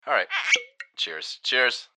All right. Cheers.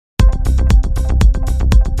 Cheers.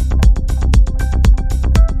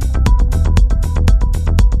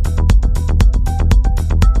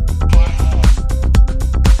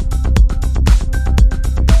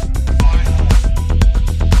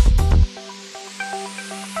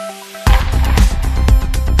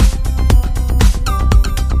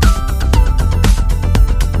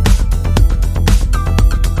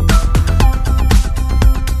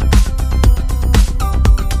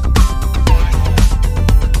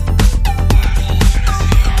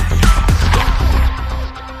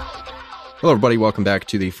 Hello, everybody. Welcome back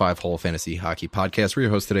to the 5-Hole Fantasy Hockey Podcast. We're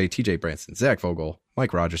your hosts today, TJ Branson, Zach Vogel,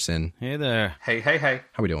 Mike Rogerson. Hey there. Hey.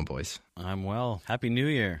 How we doing, boys? I'm well. Happy New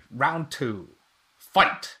Year. Round 2.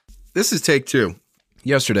 Fight. This is take 2.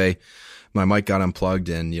 Yesterday, my mic got unplugged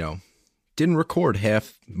and, didn't record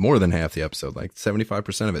more than half the episode, like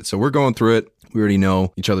 75% of it. So we're going through it. We already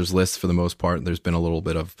know each other's lists for the most part. There's been a little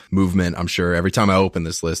bit of movement, I'm sure. Every time I open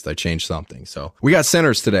this list, I change something. So we got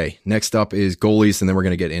centers today. Next up is goalies, and then we're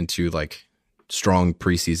going to get into strong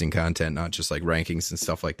preseason content, not just like rankings and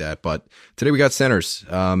stuff like that. But today we got centers.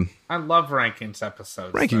 I love rankings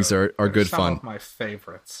episodes. Rankings are good fun. Some of my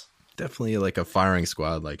favorites. Definitely like a firing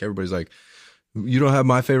squad. Like everybody's like, you don't have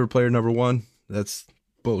my favorite player number 1? That's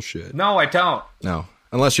bullshit. No, I don't. No.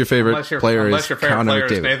 Unless your favorite player is Connor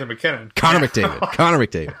McDavid. Nathan McKinnon. Connor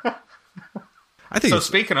McDavid. I think so.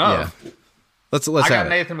 Speaking of, let's I got it.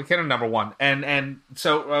 Nathan McKinnon number 1, and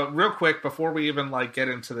so real quick before we even get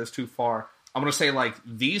into this too far, I'm gonna say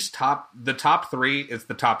the top 3 is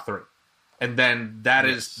the top 3, and then that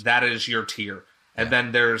is your tier, and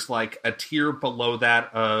then there's a tier below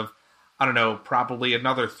that of probably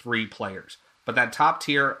another 3 players, but that top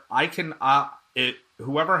tier I can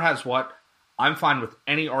whoever has what. I'm fine with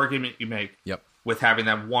any argument you make with having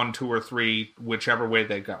them 1, 2, or 3, whichever way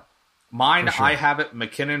they go. Mine, sure. I have it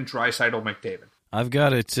McKinnon, Draisaitl, McDavid. I've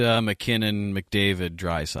got it McKinnon, McDavid,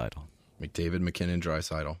 Draisaitl. McDavid, McKinnon,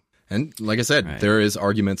 Draisaitl. And like I said, There is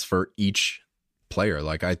arguments for each player.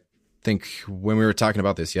 Like I think when we were talking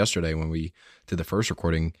about this yesterday, when we did the first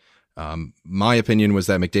recording, my opinion was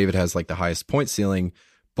that McDavid has the highest point ceiling,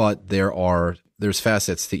 but there's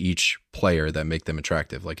facets to each player that make them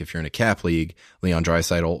attractive. Like if you're in a cap league, Leon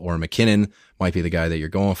Draisaitl or McKinnon might be the guy that you're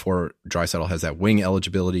going for. Draisaitl has that wing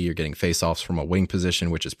eligibility. You're getting faceoffs from a wing position,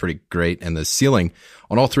 which is pretty great. And the ceiling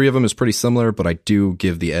on all 3 of them is pretty similar, but I do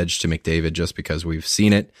give the edge to McDavid just because we've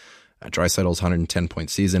seen it. Draisaitl's 110-point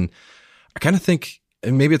season. I kind of think,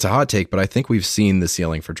 and maybe it's a hot take, but I think we've seen the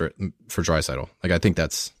ceiling for Draisaitl. I think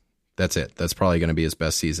that's it. That's probably going to be his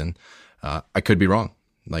best season. I could be wrong.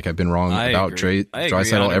 I've been wrong about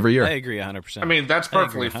Draisaitl every year. I agree 100%. I mean, that's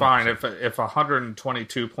perfectly fine if a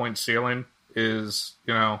 122-point ceiling is,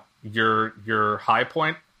 your high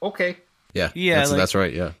point. Okay. Yeah, that's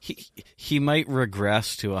right. Yeah, he might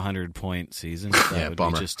regress to 100-point season. That would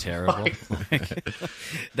bummer. be just terrible.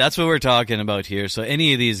 That's what we're talking about here. So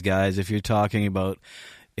any of these guys, if you're talking about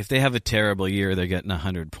if they have a terrible year, they're getting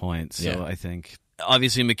 100 points. So I think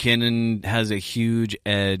obviously McKinnon has a huge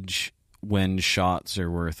edge when shots are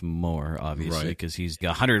worth more, obviously, because he's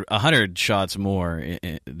got 100 shots more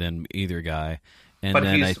than either guy. And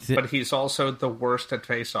but he's also the worst at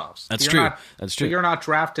faceoffs. That's true. That's true. So you're not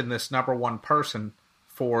drafting this number 1 person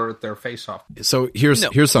for their faceoff. So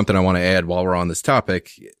here's something I want to add while we're on this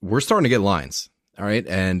topic. We're starting to get lines, all right?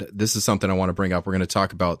 And this is something I want to bring up. We're going to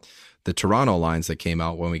talk about the Toronto lines that came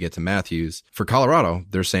out when we get to Matthews. For Colorado,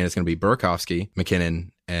 they're saying it's going to be Burakovsky,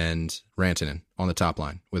 McKinnon, and Rantanen on the top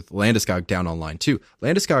line, with Landeskog down on line 2.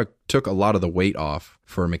 Landeskog took a lot of the weight off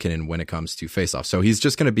for McKinnon when it comes to faceoff. So he's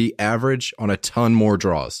just going to be average on a ton more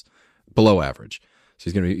draws, below average. So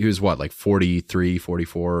he was 43,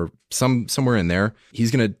 44, somewhere in there.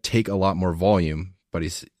 He's going to take a lot more volume, but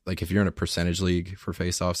he's if you're in a percentage league for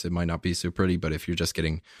faceoffs, it might not be so pretty, but if you're just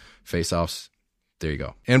getting faceoffs, there you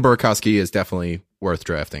go. And Burakovsky is definitely worth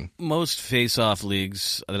drafting. Most face-off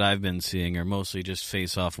leagues that I've been seeing are mostly just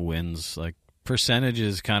face-off wins. Percentage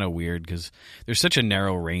is kind of weird because there's such a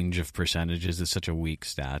narrow range of percentages. It's such a weak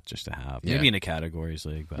stat just to have. Maybe in a categories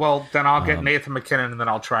league. But, well, then I'll get Nathan McKinnon, and then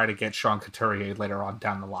I'll try to get Sean Couturier later on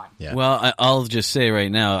down the line. Yeah. Well, I'll just say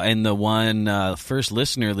right now, in the one first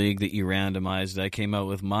listener league that you randomized, I came out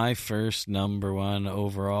with my first number 1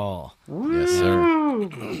 overall. Woo! Yes,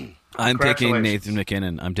 sir. I'm picking Nathan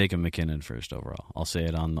McKinnon. I'm taking McKinnon first overall. I'll say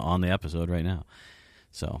it on the episode right now.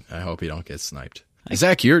 So I hope you don't get sniped.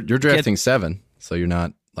 Zach, you're drafting 7, so you're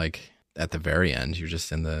not at the very end. You're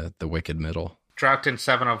just in the wicked middle. Drafting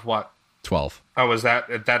 7 of what? 12. Oh, is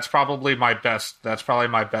that? That's probably my best. That's probably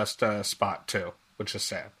my best spot too, which is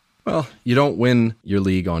sad. Well, you don't win your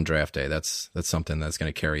league on draft day. That's something that's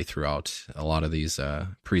going to carry throughout a lot of these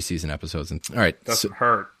preseason episodes. And all right, doesn't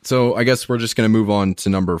hurt. So I guess we're just going to move on to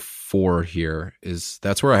number 4 here.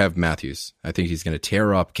 That's where I have Matthews. I think he's going to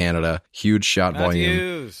tear up Canada. Huge shot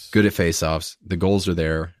volume. Good at faceoffs. The goals are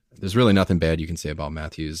there. There's really nothing bad you can say about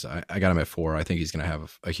Matthews. I got him at 4. I think he's going to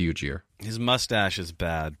have a huge year. His mustache is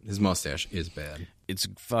bad. His mustache is bad. It's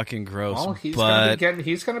fucking gross. Well, he's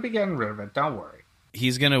going to be getting rid of it. Don't worry.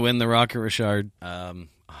 He's going to win the Rocket Richard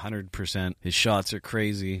 100%. His shots are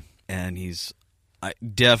crazy, and he's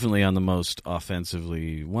definitely on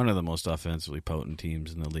one of the most offensively potent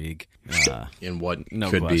teams in the league. In what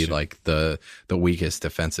could be like the weakest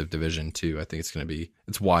defensive division, too. I think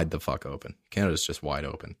it's wide the fuck open. Canada's just wide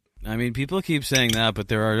open. I mean, people keep saying that, but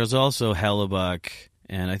there's also Hellebuck,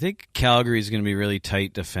 and I think Calgary's going to be really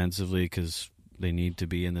tight defensively because they need to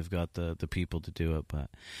be, and they've got the people to do it.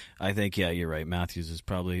 But I think, yeah, you're right. Matthews is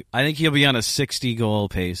I think he'll be on a 60-goal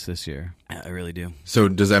pace this year. I really do. So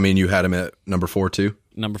does that mean you had him at number 4, too?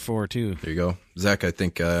 Number 4, too. There you go. Zach, I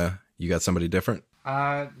think you got somebody different.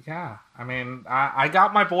 Yeah. I mean, I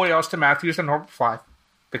got my boy Austin Matthews at number 5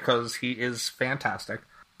 because he is fantastic.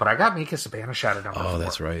 But I got Mika Zibanejad at number 4. Oh,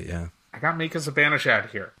 that's right, yeah. I got Mika Zibanejad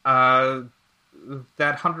here.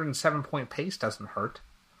 That 107-point pace doesn't hurt.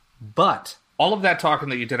 But all of that talking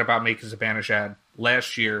that you did about Mika Zibanejad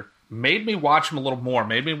last year made me watch him a little more,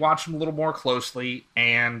 made me watch him a little more closely,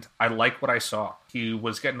 and I like what I saw. He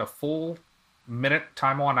was getting a full minute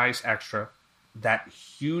time on ice extra, that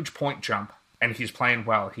huge point jump, and he's playing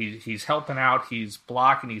well. He's helping out, he's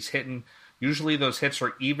blocking, he's hitting. Usually those hits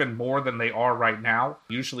are even more than they are right now.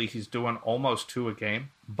 Usually he's doing almost 2 a game.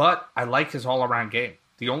 But I like his all-around game.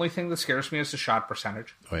 The only thing that scares me is the shot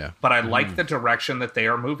percentage. Oh, yeah. But I like the direction that they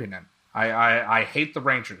are moving in. I hate the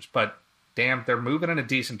Rangers, but damn, they're moving in a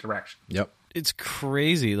decent direction. Yep. It's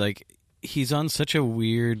crazy. Like, he's on such a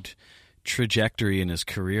weird trajectory in his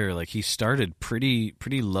career. Like, he started pretty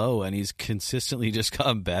low, and he's consistently just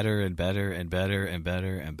gotten better and better and better and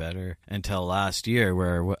better and better until last year,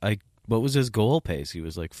 where what was his goal pace? He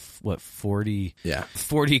was like, 40? Yeah.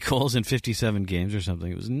 40 goals in 57 games or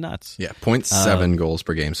something. It was nuts. Yeah, 0.7 goals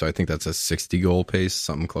per game. So I think that's a 60-goal pace,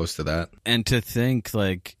 something close to that. And to think,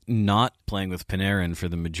 like, not playing with Panarin for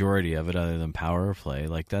the majority of it other than power play,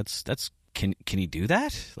 like, that's can he do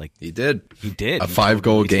that? Like, he did. He did. A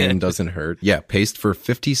 5-goal game doesn't hurt. Yeah, paced for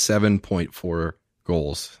 57.4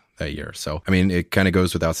 goals that year. So, I mean, it kind of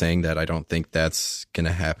goes without saying that I don't think that's going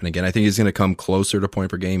to happen again. I think he's going to come closer to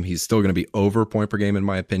point per game. He's still going to be over point per game, in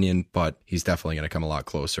my opinion, but he's definitely going to come a lot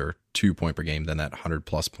closer to point per game than that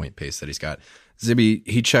 100-plus point pace that he's got. Zibby,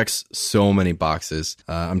 he checks so many boxes.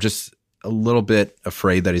 I'm just a little bit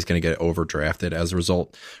afraid that he's going to get overdrafted as a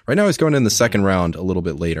result. Right now, he's going in the second round a little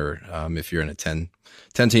bit later. If you're in a 10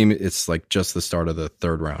 team, it's like just the start of the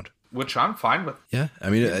third round. Which I'm fine with. Yeah, I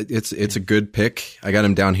mean, it's a good pick. I got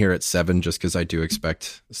him down here at 7 just because I do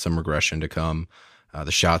expect some regression to come. The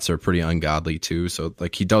shots are pretty ungodly too. So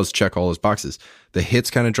like, he does check all his boxes. The hits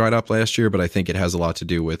kind of dried up last year, but I think it has a lot to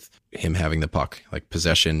do with him having the puck. Like,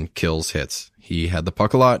 possession kills hits. He had the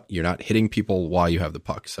puck a lot. You're not hitting people while you have the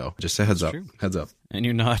puck. So just a heads up. Heads up. And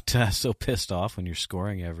you're not so pissed off when you're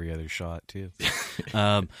scoring every other shot too.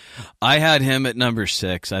 I had him at number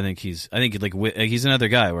 6. I think he's another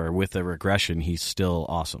guy where with the regression, he's still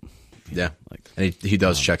awesome. Yeah, and he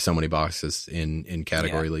does check so many boxes in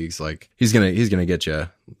category leagues. Like, he's gonna get you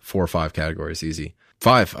 4 or 5 categories easy.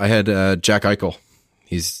 5. I had Jack Eichel.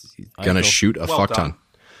 He's gonna shoot a fuck ton.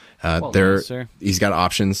 He's got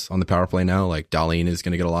options on the power play now. Like, Dahlin is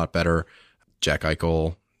gonna get a lot better. Jack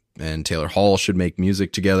Eichel and Taylor Hall should make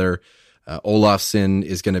music together. Olofsson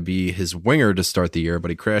is going to be his winger to start the year,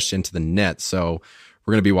 but he crashed into the net, so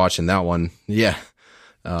we're going to be watching that one. Yeah,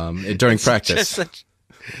 during practice.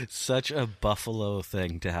 Such a Buffalo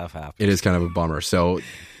thing to have happen. It is kind of a bummer. So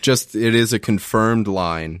it is a confirmed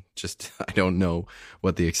line. Just, I don't know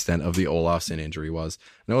what the extent of the Olofsson injury was.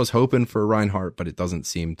 And I was hoping for Reinhart, but it doesn't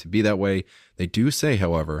seem to be that way. They do say,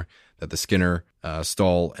 however, that the Skinner,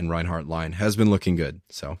 Stahl, and Reinhart line has been looking good.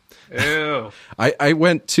 So ew. I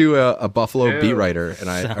went to a Buffalo beat writer, and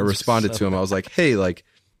I responded to him. I was like, hey, like,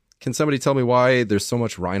 can somebody tell me why there's so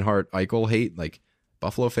much Reinhart-Eichel hate? Like,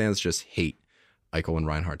 Buffalo fans just hate Eichel and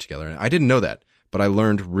Reinhart together. And I didn't know that, but I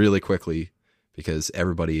learned really quickly because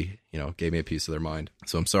everybody, gave me a piece of their mind.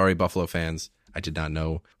 So I'm sorry, Buffalo fans. I did not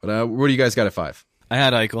know. But what do you guys got at 5? I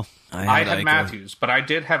had Eichel. I had Matthews, but I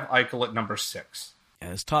did have Eichel at number 6. Yeah,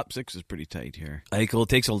 his top 6 is pretty tight here. Eichel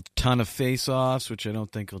takes a ton of face-offs, which I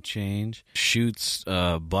don't think will change. Shoots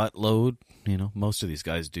butt load. Most of these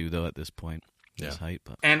guys do, though, at this point. his height.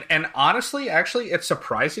 But. And honestly, actually, it's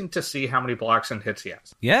surprising to see how many blocks and hits he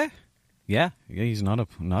has. Yeah, he's not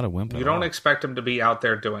a wimp. You don't expect him to be out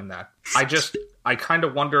there doing that. I kind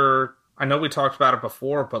of wonder. I know we talked about it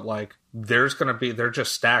before, but like, they're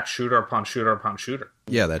just stacked shooter upon shooter upon shooter.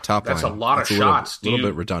 Yeah, that top line. That's a lot of shots. A little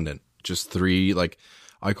bit redundant. Just three, like,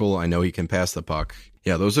 Eichel, I know he can pass the puck.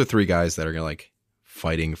 Yeah, those are three guys that are gonna like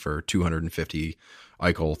fighting for 250.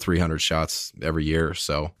 Eichel 300 shots every year,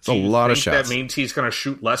 so it's a lot of shots. That means he's going to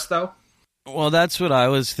shoot less, though? Well, that's what I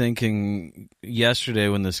was thinking yesterday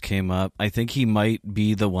when this came up. I think he might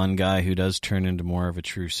be the one guy who does turn into more of a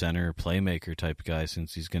true center playmaker type guy,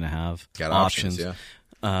 since he's going to have options. Yeah.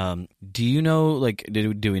 Do you know, like,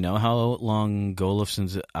 do we know how long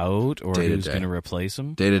Golofson's out, or who's going to replace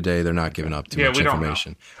him? Day to day, they're not giving up too much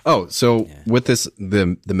information. Oh, so with this,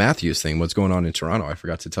 the Matthews thing, what's going on in Toronto? I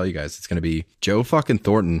forgot to tell you guys. It's going to be Joe fucking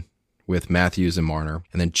Thornton with Matthews and Marner,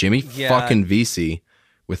 and then Jimmy fucking Vesey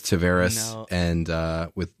with Tavares and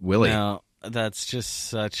with Willie. No, that's just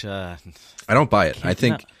such a... I don't buy it. I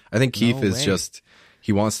think Keith is just,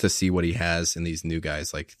 he wants to see what he has in these new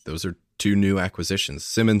guys. Like, those are two new acquisitions.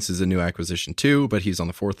 Simmons is a new acquisition too, but he's on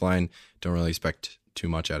the fourth line. Don't really expect too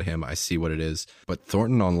much out of him. I see what it is. But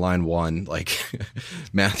Thornton on line one, like,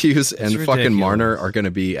 Matthews and fucking Marner are going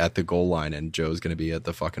to be at the goal line, and Joe's going to be at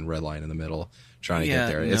the fucking red line in the middle trying to get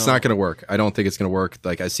there. No. It's not going to work. I don't think it's going to work.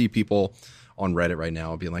 Like, I see people on Reddit right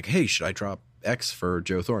now being like, hey, should I drop X for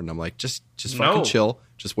Joe Thornton? I'm like, just fucking chill.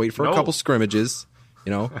 Just wait for a couple scrimmages.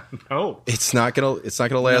 You know, no, it's not gonna last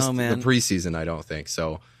the preseason. I don't think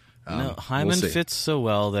so. No, Hyman fits so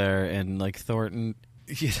well there, and like Thornton,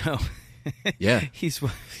 you know, yeah, he's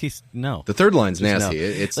no. The third line's nasty. No.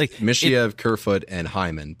 It's like Mishiev, Kerfoot, and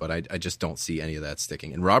Hyman, but I just don't see any of that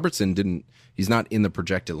sticking. And Robertson he's not in the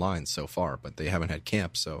projected line so far, but they haven't had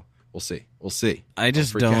camp, so we'll see. I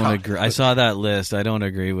just don't agree. I saw that list. I don't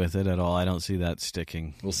agree with it at all. I don't see that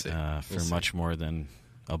sticking. We'll see for much more than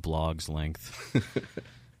a blog's length.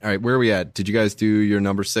 All right, where are we at? Did you guys do your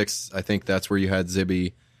number 6? I think that's where you had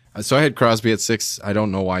Zibby. So I had Crosby at 6. I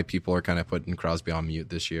don't know why people are kind of putting Crosby on mute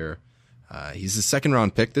this year. He's a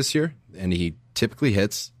second-round pick this year, and he typically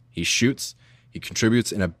hits. He shoots. He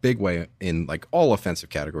contributes in a big way in like all offensive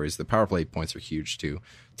categories. The power play points are huge too.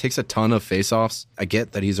 Takes a ton of faceoffs. I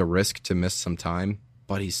get that he's a risk to miss some time,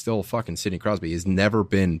 but he's still fucking Sidney Crosby. He's never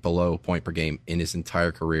been below point per game in his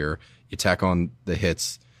entire career. You tack on the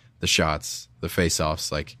hits, the shots, the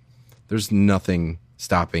faceoffs. Like, there's nothing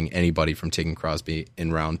stopping anybody from taking Crosby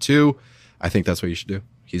in round 2. I think that's what you should do.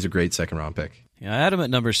 He's a great second-round pick. Yeah, I had him at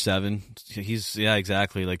number 7.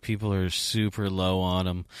 Exactly. Like, people are super low on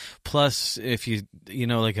him. Plus, if you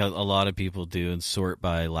know, like a lot of people do, and sort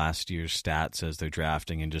by last year's stats as they're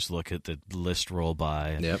drafting and just look at the list roll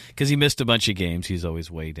by. Because he missed a bunch of games, he's always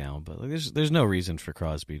way down. But like, there's no reason for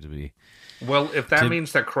Crosby to be. Well, if that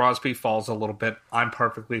means that Crosby falls a little bit, I'm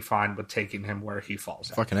perfectly fine with taking him where he falls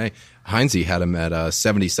at. Fucking A. Heinze had him at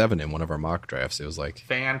 77 in one of our mock drafts. It was like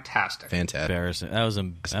fantastic. Embarrassing. That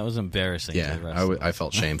was embarrassing. Yeah, I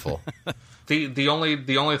felt shameful. The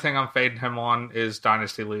only thing I'm fading him on is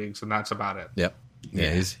dynasty leagues, and that's about it. Yep.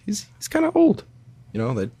 Yeah. He's kind of old. You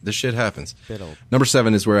know, that this shit happens. Bit old. Number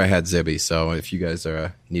 7 is where I had Zibby. So if you guys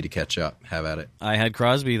need to catch up, have at it. I had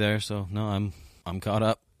Crosby there, so no, I'm caught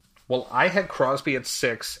up. Well, I had Crosby at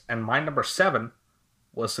 6, and my number 7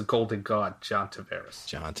 was the Golden God, John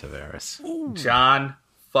Tavares. Ooh. John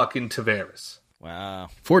fucking Tavares. Wow.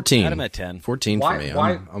 14. I had him at 10. 14 for me.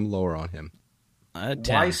 I'm lower on him. I had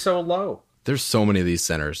 10. Why so low? There's so many of these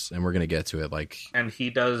centers, and we're going to get to it. And he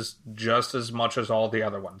does just as much as all the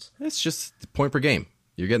other ones. It's just point per game.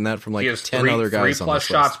 You're getting that from 10 other guys 3+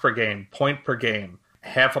 shots per game, point per game.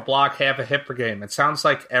 Half a block, half a hit per game. It sounds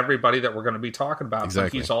like everybody that we're going to be talking about. Exactly.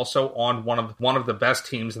 But he's also on one of the best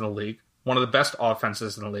teams in the league, one of the best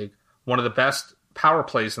offenses in the league, one of the best power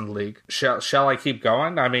plays in the league. Shall I keep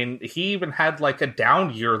going? I mean, he even had like a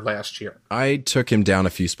down year last year. I took him down a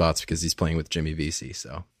few spots because he's playing with Jimmy Vesey.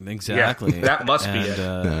 So exactly, that must be it.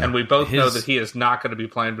 And we both know that he is not going to be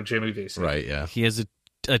playing with Jimmy Vesey. Right? Yeah, he has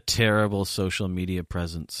a terrible social media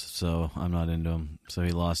presence, so I'm not into him. So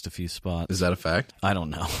he lost a few spots. Is that a fact? I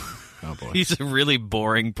don't know. Oh boy, he's a really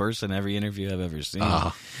boring person. Every interview I've ever seen.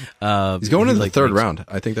 He's going into the third round.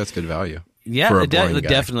 I think that's good value. Yeah,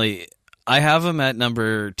 definitely. I have him at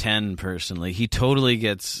number 10 personally. He totally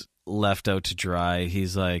gets left out to dry.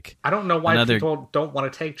 He's like, I don't know why people don't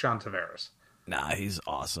want to take John Tavares. Nah, he's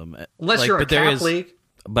awesome. Unless you're a cap league.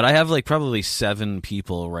 But I have probably 7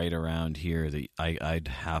 people right around here that I'd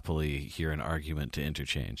happily hear an argument to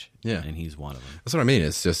interchange. Yeah. And he's one of them. That's what I mean.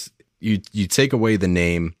 It's just you take away the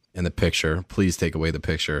name in the picture. Please take away the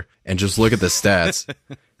picture and just look at the stats.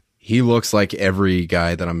 He looks like every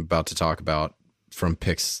guy that I'm about to talk about from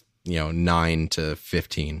picks, 9 to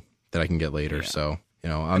 15 that I can get later. Yeah. So,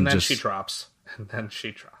 and then she drops.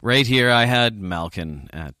 Right here, I had Malkin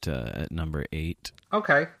at number 8.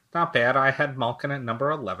 Okay, not bad. I had Malkin at number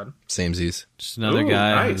 11. Samesies. Just another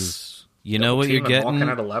guy nice. Who's, you know what you're getting? Malkin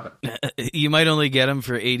at 11. You might only get him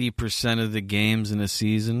for 80% of the games in a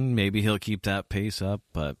season. Maybe he'll keep that pace up,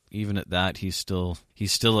 but even at that, he's still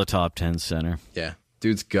a top 10 center. Yeah,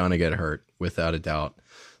 dude's gonna get hurt without a doubt.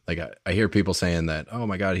 Like I hear people saying that, oh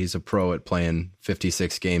my God, he's a pro at playing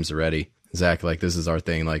 56 games already. Zach, like this is our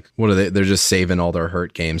thing. Like, what are they? They're just saving all their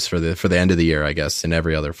hurt games for the end of the year, I guess, and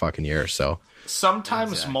every other fucking year. So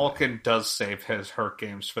sometimes Malkin does save his hurt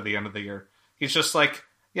games for the end of the year. He's just like,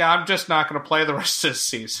 yeah, I'm just not going to play the rest of this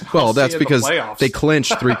season. Well, that's because they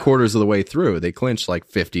clinched 3/4 of the way through. They clinched like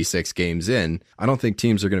 56 games in. I don't think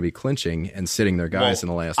teams are going to be clinching and sitting their guys in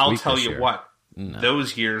the last week. I'll tell you what. No.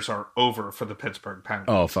 Those years are over for the Pittsburgh Penguins.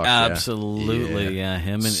 Oh, fuck absolutely, yeah.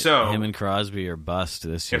 Him and Crosby are bust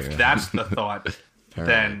this year. If that's the thought,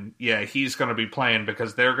 then yeah, he's going to be playing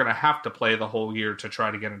because they're going to have to play the whole year to try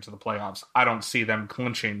to get into the playoffs. I don't see them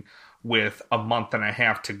clinching with a month and a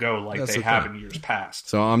half to go like they have in years past.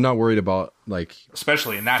 So I'm not worried about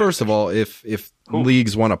especially in that. First of all, if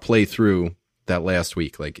leagues want to play through that last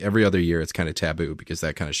week, like every other year, it's kind of taboo because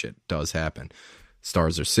that kind of shit does happen.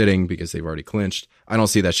 Stars are sitting because they've already clinched. I don't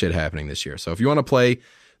see that shit happening this year. So if you want to play,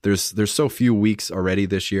 there's so few weeks already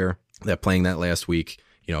this year that playing that last week,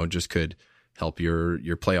 just could help your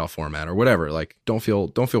playoff format or whatever. Like, don't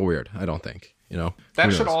feel weird. I don't think,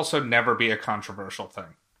 that should also never be a controversial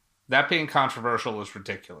thing. That being controversial is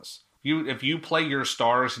ridiculous. If you play your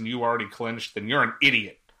stars and you already clinched, then you're an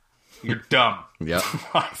idiot. You're dumb. Yeah,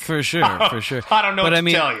 for sure. I don't know what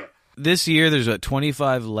to tell you. This year, there's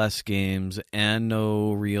 25 less games and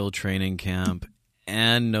no real training camp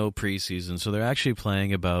and no preseason. So they're actually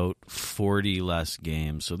playing about 40 less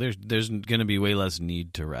games. So there's going to be way less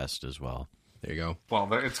need to rest as well. There you go. Well,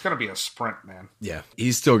 it's going to be a sprint, man. Yeah,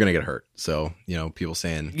 he's still going to get hurt. So, people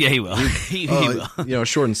saying... Yeah, he will. he will.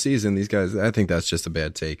 Shortened season, these guys, I think that's just a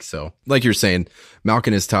bad take. So, like you're saying,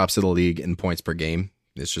 Malkin is tops of the league in points per game.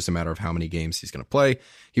 It's just a matter of how many games he's going to play.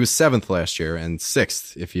 He was 7th last year and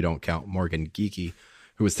 6th if you don't count Morgan Geekie,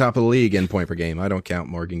 who was top of the league in point per game. I don't count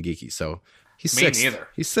Morgan Geekie, so he's 6th. Neither.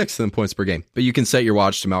 He's 6th in points per game. But you can set your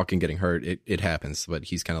watch to Malkin getting hurt. It happens, but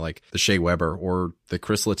he's kind of like the Shea Weber or the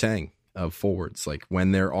Chris Letang of forwards. Like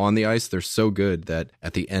when they're on the ice, they're so good that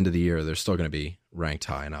at the end of the year, they're still going to be ranked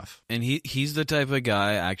high enough. And he's the type of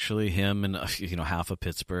guy, actually, him and half of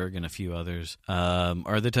Pittsburgh and a few others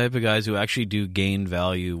are the type of guys who actually do gain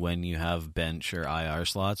value when you have bench or IR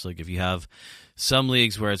slots. Like if you have some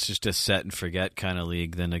leagues where it's just a set and forget kind of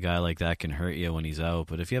league, then a guy like that can hurt you when he's out.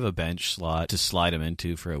 But if you have a bench slot to slide him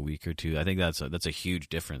into for a week or two, I think that's a huge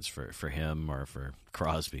difference for him or for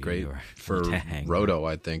Crosby. Great or for Roto,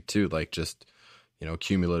 I think too. Like just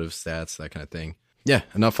cumulative stats, that kind of thing. Yeah,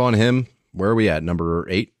 enough on him. Where are we at? Number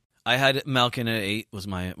 8? I had Malkin at 8. Was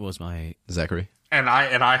my 8. Zachary? And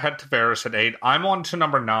I had Tavares at 8. I'm on to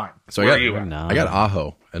number 9. So I got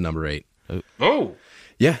Aho at number 8. Oh.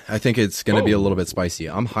 Yeah, I think it's going to be a little bit spicy.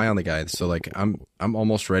 I'm high on the guy, so I'm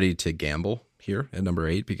almost ready to gamble here at number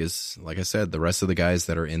 8 because, like I said, the rest of the guys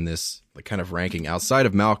that are in this kind of ranking outside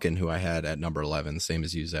of Malkin, who I had at number 11, same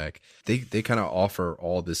as you, Zach, they kind of offer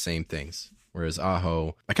all the same things. Whereas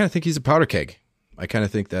Aho, I kind of think he's a powder keg. I kind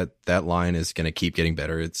of think that line is going to keep getting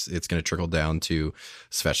better. It's going to trickle down to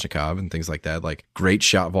Svechnikov and things like that. Like great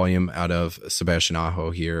shot volume out of Sebastian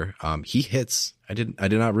Aho here. He hits. I did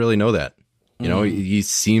not really know that. He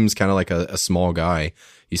seems kind of like a small guy.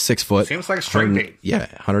 He's 6 foot. Seems like string beat. Yeah,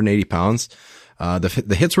 180 pounds.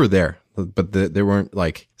 The hits were there, but they weren't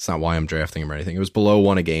like. It's not why I'm drafting him or anything. It was below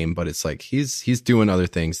 1 a game, but it's like he's doing other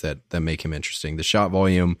things that make him interesting. The shot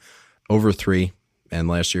volume over 3. And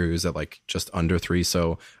last year he was at like just under 3.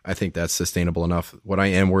 So I think that's sustainable enough. What I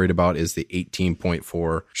am worried about is the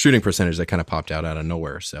 18.4 shooting percentage that kind of popped out of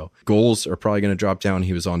nowhere. So goals are probably going to drop down.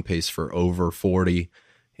 He was on pace for over 40.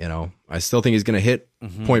 I still think he's going to hit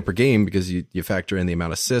point per game because you factor in the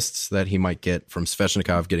amount of assists that he might get from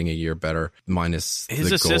Svechnikov getting a year better minus his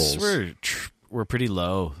the assists goals. were pretty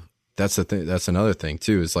low. That's the thing. That's another thing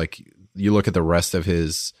too, is like you look at the rest of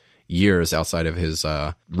his years outside of his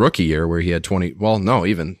rookie year where he had 20. Well, no,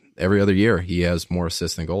 even every other year he has more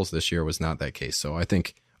assists than goals. This year was not that case. So I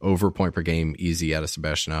think over point per game, easy out of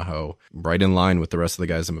Sebastian Aho, right in line with the rest of the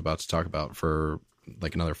guys I'm about to talk about for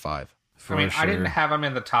like another 5. I didn't have him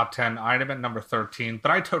in the top 10. I had him at number 13,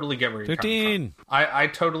 but I totally get where you're coming from. I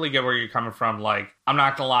totally get where you're coming from. Like, I'm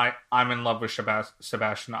not going to lie, I'm in love with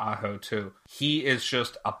Sebastian Aho, too. He is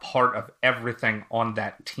just a part of everything on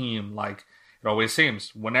that team. Like, it always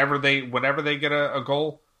seems. Whenever they get a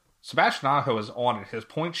goal, Sebastian Aho is on it. His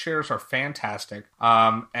point shares are fantastic.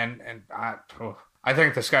 I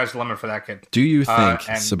think the sky's the limit for that kid. Do you think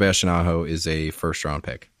Sebastian Aho is a first-round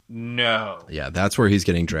pick? No. Yeah, that's where he's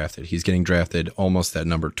getting drafted. He's getting drafted almost at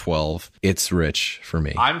number 12. It's rich for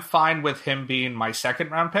me. I'm fine with him being my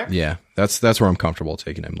second-round pick. Yeah, that's where I'm comfortable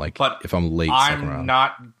taking him. Like, but if I'm late second round.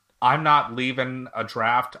 I'm not leaving a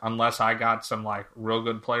draft unless I got some like real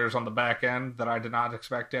good players on the back end that I did not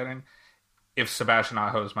expect getting. If Sebastian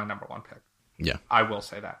Aho is my number 1 pick. Yeah. I will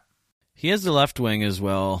say that. He has the left wing as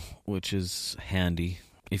well, which is handy.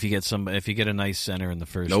 If you get a nice center in the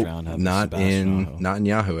first round, not in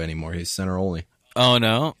Yahoo anymore. He's center only. Oh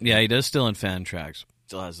no, yeah, he does still in fan tracks.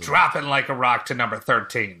 Still has dropping like a rock to number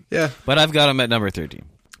 13. Yeah, but I've got him at number 13.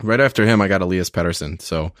 Right after him, I got Elias Pettersson.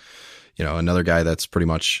 So, another guy that's pretty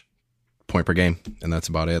much point per game, and that's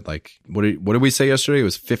about it. Like, what did we say yesterday? It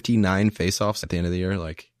was 59 faceoffs at the end of the year.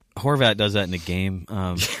 Like, Horvat does that in a game.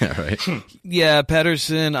 Yeah, right. Yeah,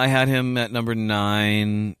 Pettersson, I had him at number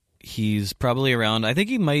 9. He's probably around, I think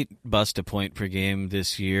he might bust a point per game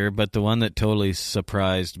this year, but the one that totally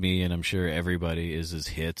surprised me, and I'm sure everybody, is his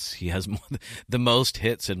hits. He has the most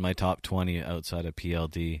hits in my top 20 outside of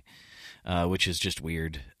PLD, which is just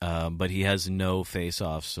weird. But he has no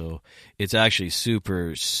face-offs, so it's actually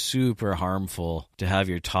super, super harmful to have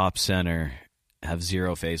your top center have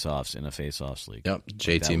 0 face-offs in a face-offs league. Yep,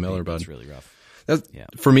 JT Miller, bud. That's really rough.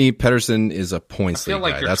 For me, Pettersson is a points league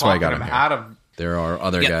like guy. That's why I got him here. Out of... There are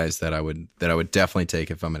other guys that I would definitely take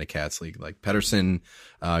if I'm in a Cats league. Like Pettersson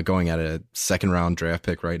going at a second round draft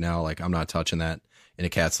pick right now. Like, I'm not touching that in a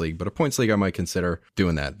Cats league, but a points league I might consider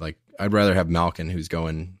doing that. Like, I'd rather have Malkin, who's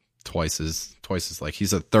going twice as like,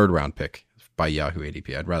 he's a third round pick by Yahoo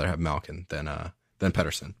ADP. I'd rather have Malkin than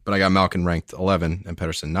Pettersson. But I got Malkin ranked 11 and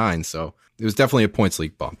Pettersson 9, so it was definitely a points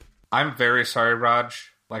league bump. I'm very sorry,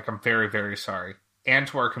 Raj. Like, I'm very, very sorry. And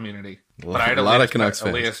to our community. But I had a lot of Canucks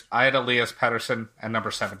fans. I had Elias Pettersson at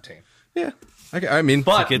number 17. Yeah. I mean,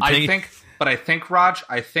 but I think, Raj,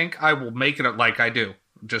 I will make it up like I do.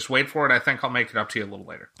 Just wait for it. I think I'll make it up to you a little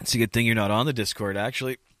later. It's a good thing you're not on the Discord,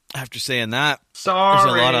 actually. After saying that. Sorry.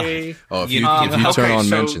 There's a lot of... if you turn on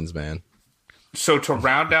mentions, man. So to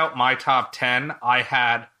round out my top 10, I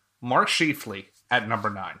had Mark Scheifele at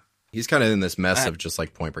number 9. He's kind of in this mess of just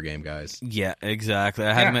like point per game guys. Yeah, exactly.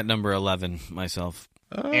 I had him at number 11 myself.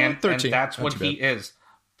 And 13. And that's what he is.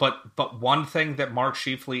 But one thing that Mark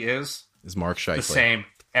Scheifele is Mark Scheifele. The same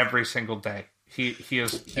every single day. He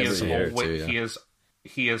is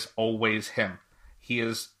always him. He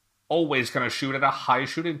is always going to shoot at a high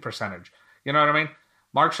shooting percentage. You know what I mean?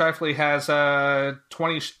 Mark Scheifele has a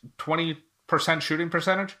 20% shooting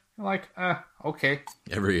percentage. You're like, okay.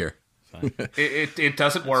 Every year. It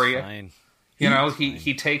doesn't worry fine. you. You know,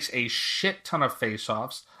 he takes a shit ton of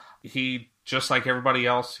face-offs. He, just like everybody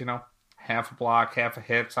else, half a block, half a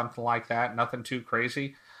hit, something like that. Nothing too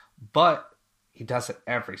crazy. But he does it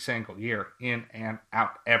every single year, in and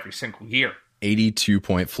out every single year.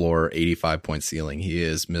 82-point floor, 85-point ceiling. He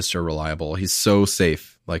is Mr. Reliable. He's so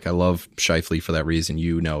safe. Like, I love Scheifele for that reason.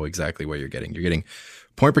 You know exactly what you're getting. You're getting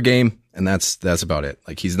point per game, and that's about it.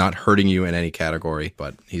 Like, he's not hurting you in any category,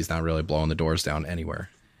 but he's not really blowing the doors down anywhere.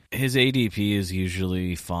 His ADP is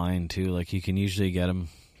usually fine, too. Like, you can usually get him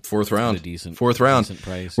fourth round decent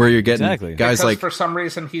price. Where you're getting guys because like, for some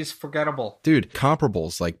reason he's forgettable. Dude,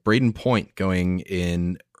 comparables like Braden Point going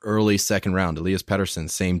in early second round. Elias Pettersson,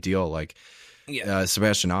 same deal. Like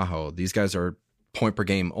Sebastian Aho, these guys are point per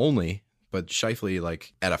game only. But Scheifele,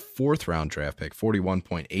 like at a fourth round draft pick,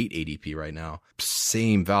 41.8 ADP right now,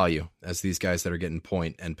 same value as these guys that are getting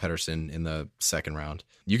Point and Pettersson in the second round.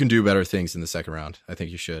 You can do better things in the second round. I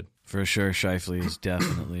think you should. For sure, Scheifele is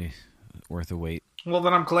definitely worth a wait. Well,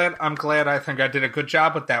 then I'm glad. I think I did a good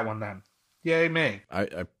job with that one. Then, yay me!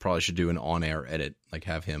 I probably should do an on-air edit, like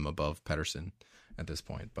have him above Pettersson at this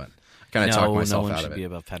point. But I kind of talked myself out of it. Be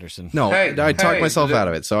above Pettersson. No, I talked myself out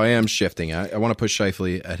of it, so I am shifting. I want to push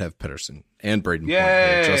Scheifele ahead of Pettersson and Braden Point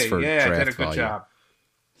here, just for draft I did a good value. Job.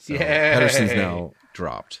 So Pettersson's now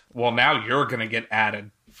dropped. Well, now you're going to get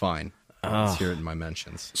added. Fine. Let's hear it in my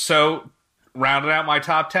mentions. So, rounding out my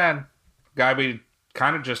top 10, guy we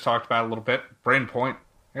kind of just talked about a little bit, Braden Point.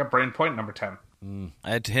 I got Braden Point number 10. I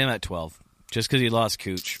had him at 12, just because he lost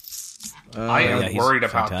Cooch. I am worried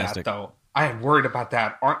about that, though. I am worried about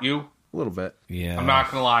that. Aren't you? A little bit. Yeah. I'm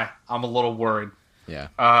not going to lie. I'm a little worried. Yeah.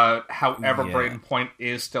 However, Braden Point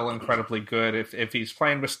is still incredibly good. If he's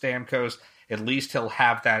playing with Stamkos, at least he'll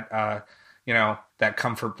have that that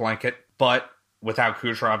comfort blanket. But without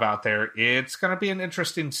Kucherov out there, it's going to be an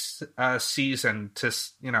interesting season to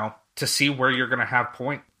see where you're going to have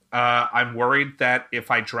Point. I'm worried that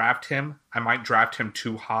if I draft him, I might draft him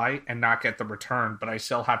too high and not get the return, but I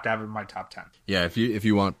still have to have him in my top 10. Yeah, if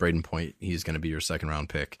you want Braden Point, he's going to be your second round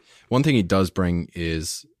pick. One thing he does bring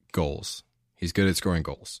is goals. He's good at scoring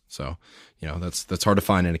goals. So, that's hard to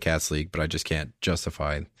find in a Cats league, but I just can't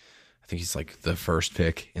justify. I think he's like the first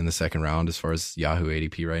pick in the second round as far as Yahoo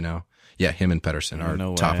ADP right now. Yeah, him and Pettersson are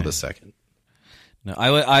top of the second. No,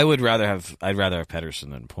 I'd rather have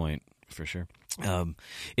Pettersson than Point for sure.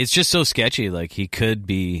 It's just so sketchy. Like he could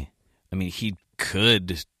be a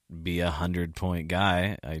 100-point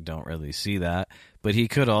guy. I don't really see that, but he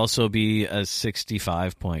could also be a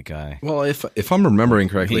 65-point guy. Well, if I'm remembering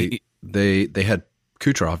correctly, they had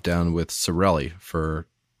Kucherov down with Cirelli for,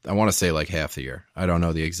 I want to say, like half the year. I don't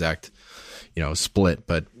know the exact split,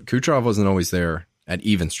 but Kucherov wasn't always there at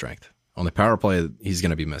even strength. On the power play, he's going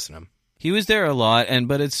to be missing him. He was there a lot,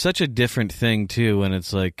 but it's such a different thing, too, when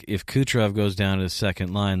it's like if Kucherov goes down to the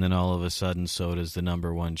second line, then all of a sudden so does the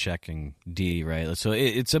number one checking D, right? So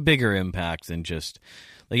it's a bigger impact than just,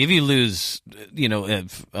 like, if you lose,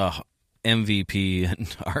 MVP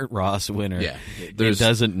and Art Ross winner, it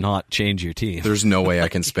doesn't not change your team. There's no way I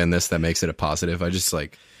can spin this that makes it a positive. I'm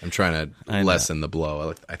trying to lessen the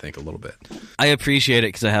blow, I think, a little bit. I appreciate it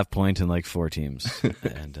because I have Point in like 4 teams.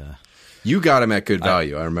 And you got him at good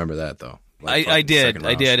value. I remember that, though. I did.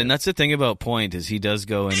 And that's the thing about Point is he does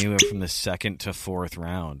go anywhere from the 2nd to 4th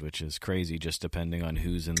round, which is crazy just depending on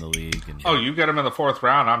who's in the league. And you get him in the 4th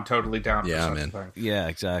round, I'm totally down for such a thing. Yeah,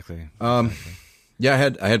 exactly.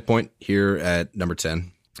 Yeah, I had Point here at number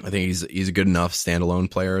 10. I think he's a good enough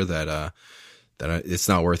standalone player that it's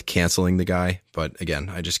not worth canceling the guy. But again,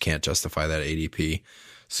 I just can't justify that ADP.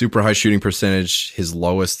 Super high shooting percentage. His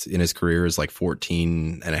lowest in his career is like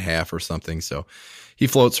 14.5 or something. So he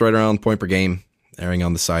floats right around point per game, erring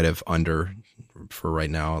on the side of under for right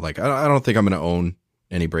now. Like I don't think I'm going to own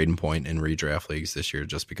any Braden Point in redraft leagues this year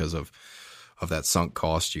just because of that sunk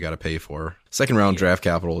cost you got to pay for. Second round draft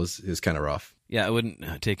capital is kind of rough. Yeah, I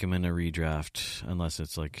wouldn't take him in a redraft unless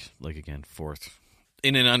it's like again 4th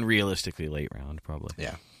in an unrealistically late round probably.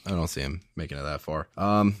 Yeah, I don't see him making it that far.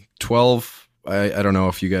 12. I don't know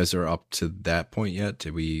if you guys are up to that point yet.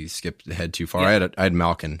 Did we skip ahead too far? Yeah. I had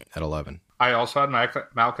Malkin at 11. I also had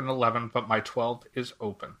Malkin 11, but my 12 is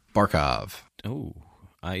open. Barkov. Oh,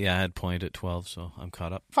 I had Point at 12, so I'm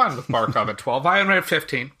caught up. Fine with Barkov at 12. I am at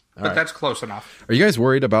 15, but that's close enough. Are you guys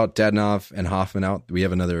worried about Dadonov and Hoffman out? We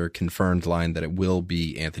have another confirmed line that it will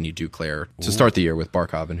be Anthony Duclair to start the year with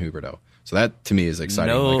Barkov and Huberdeau. So that, to me, is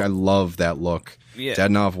exciting. No. Like I love that look. Yeah.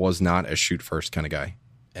 Dadonov was not a shoot-first kind of guy,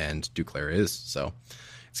 and Duclair is. So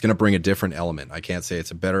it's going to bring a different element. I can't say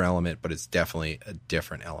it's a better element, but it's definitely a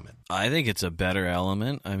different element. I think it's a better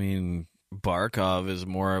element. I mean, Barkov is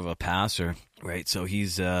more of a passer, right? So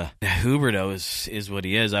he's Huberdeau is what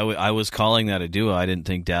he is. I was calling that a duo. I didn't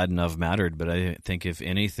think Dadonov mattered, but I think if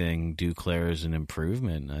anything, Duclair is an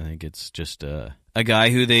improvement. I think it's just a guy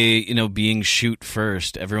who they, being shoot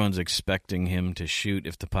first, everyone's expecting him to shoot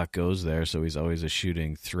if the puck goes there, so he's always a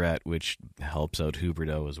shooting threat, which helps out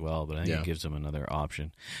Huberdeau as well, but I think it gives him another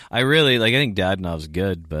option. I think Dadonov's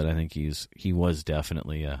good, but I think he was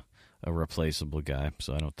definitely a replaceable guy,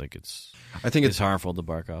 so I don't think it's harmful to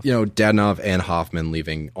Barkov. Dadonov and Hoffman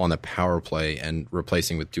leaving on the power play and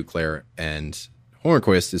replacing with Duclair and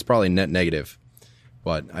Hornquist is probably net negative,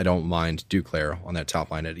 but I don't mind Duclair on that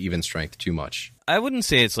top line at even strength too much. I wouldn't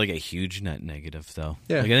say it's like a huge net negative, though.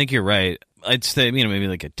 Yeah. I think you're right. I'd say, maybe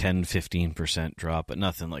like a 10-15% drop, but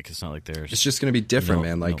nothing like, it's not like there's... It's just going to be different,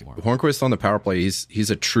 man. Like, Hornquist on the power play, he's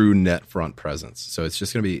a true net front presence. So it's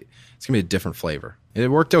just going to be a different flavor. It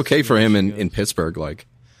worked okay for him in Pittsburgh. Like,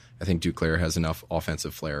 I think Duclair has enough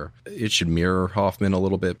offensive flair. It should mirror Hoffman a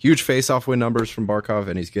little bit. Huge face-off win numbers from Barkov,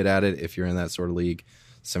 and he's good at it if you're in that sort of league.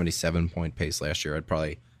 77-point pace last year. I'd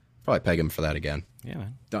probably peg him for that again. Yeah,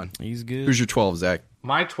 man. Done. He's good. Who's your 12, Zach?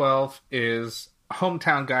 My 12 is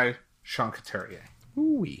hometown guy, Sean Couturier.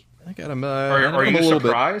 Ooh, I got him. Are you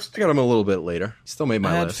surprised? I got him a little bit later. Still made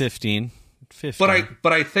my list. 15. But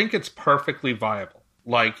I think it's perfectly viable.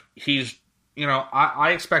 Like, he's,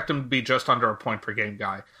 I expect him to be just under a point per game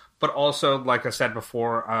guy. But also, like I said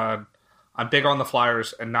before, I'm big on the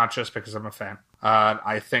Flyers, and not just because I'm a fan.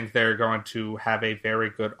 I think they're going to have a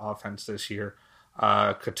very good offense this year.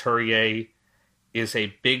 Couturier is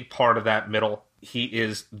a big part of that middle. He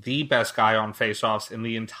is the best guy on faceoffs in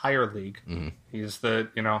the entire league. Mm-hmm. He's the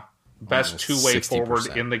best two-way 60%.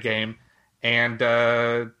 forward in the game, and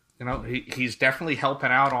he's definitely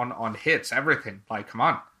helping out on hits, everything. Like, come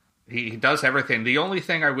on, he does everything. The only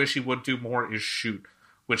thing I wish he would do more is shoot,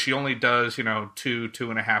 which he only does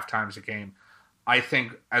 2.5 times a game. I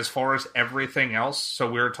think as far as everything else, so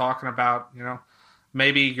we were talking about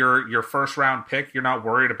maybe your first round pick, you're not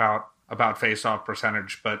worried about face-off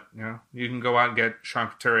percentage, but you can go out and get Sean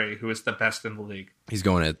Couturier, who is the best in the league. He's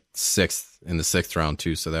going at 6th in the 6th round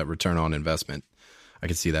too, so that return on investment, I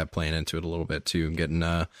can see that playing into it a little bit too. Getting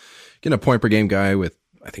a point per game guy with,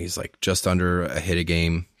 I think he's like just under a hit a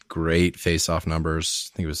game. Great face-off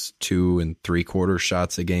numbers. I think it was 2 3/4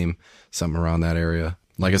 shots a game, something around that area.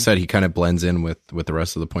 Like I said, he kind of blends in with the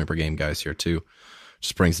rest of the point per game guys here too.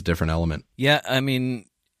 Just brings a different element. Yeah, I mean,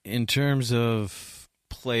 in terms of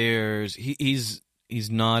players, he's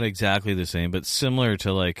not exactly the same, but similar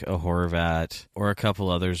to like a Horvat or a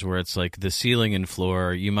couple others where it's like the ceiling and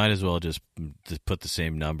floor, you might as well just put the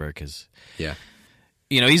same number because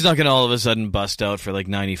he's not going to all of a sudden bust out for like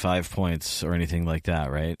 95 points or anything like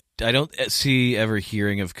that, right? I don't see ever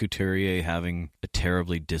hearing of Couturier having a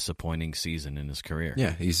terribly disappointing season in his career.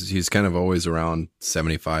 Yeah, he's kind of always around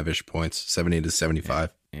 75-ish points, 70 to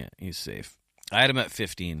 75. Yeah, he's safe. I had him at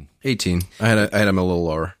 15. 18. I had him a little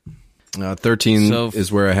lower. 13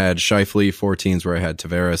 is where I had Scheifele. 14 is where I had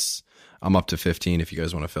Tavares. I'm up to 15 if you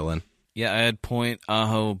guys want to fill in. Yeah, I had Point,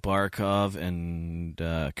 Aho, Barkov, and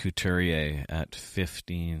Couturier at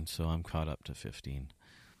 15, so I'm caught up to 15.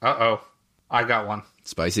 Uh-oh. I got one.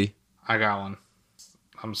 Spicy? I got one.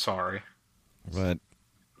 I'm sorry. What?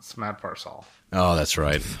 It's Matt Barzal. Oh, that's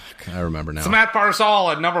right. I remember now. It's Matt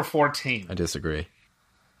Barzal at number 14. I disagree.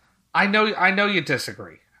 I know you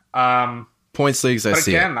disagree. Points leagues, I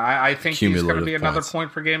see. But again, I think he's going to be another points.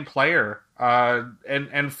 point per game player.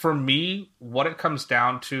 And for me, what it comes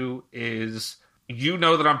down to is,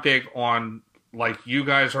 that I'm big on, like, you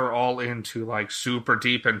guys are all into, like, super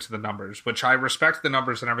deep into the numbers, which I respect the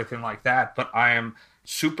numbers and everything like that, but I am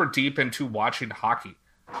super deep into watching hockey.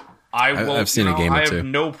 I've seen a game or two. I have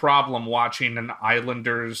no problem watching an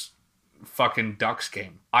Islanders fucking Ducks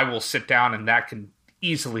game. I will sit down and that can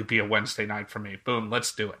easily be a Wednesday night for me. Boom,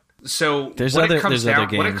 let's do it. So what it comes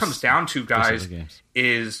down to, guys,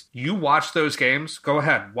 is you watch those games, go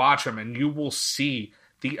ahead, watch them, and you will see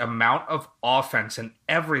the amount of offense and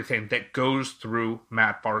everything that goes through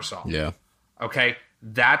Matt Barzal. Yeah. Okay?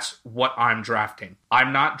 That's what I'm drafting.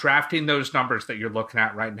 I'm not drafting those numbers that you're looking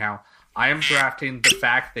at right now. I am drafting the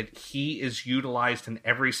fact that he is utilized in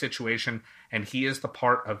every situation, and he is the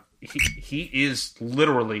part of... He is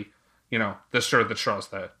literally, the stir that straws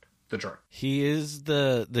the drink. He is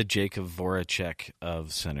the Jacob Voracek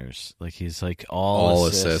of centers. Like, he's like all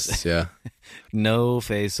assists, yeah. No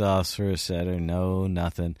face-offs for a setter, no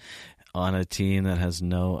nothing on a team that has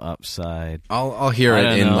no upside. I'll hear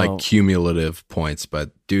it in like cumulative points,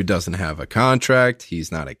 but dude doesn't have a contract.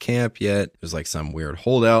 He's not at camp yet. There's like some weird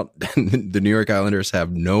holdout. The New York Islanders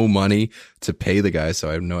have no money to pay the guy, so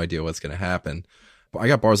I have no idea what's going to happen. I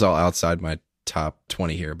got Barzal outside my top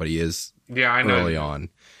 20 here, but he is early on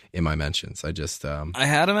in my mentions. I just I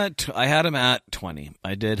had him at 20.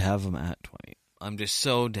 I did have him at 20. I'm just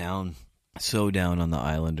so down on the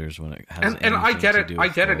Islanders when it has and I get it. I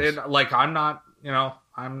get goals. it. And, like, I'm not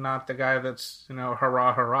the guy that's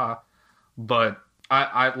hurrah, but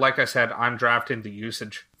I like I said, I'm drafting the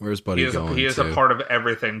usage. Where's Buddy going? He is a part of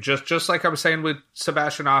everything. Just like I was saying with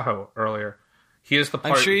Sebastian Aho earlier. He is the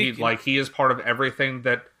part. Sure he is part of everything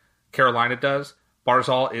that Carolina does.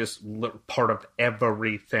 Barzal is part of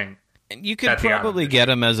everything. And you could probably get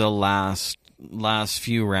him as a last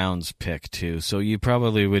few rounds pick too. So you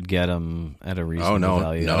probably would get him at a reasonable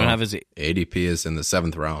value. No, I don't have his ADP is in the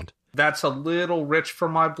 7th round. That's a little rich for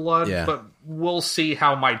my blood, yeah. But we'll see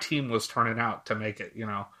how my team was turning out to make it.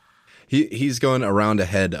 He's going around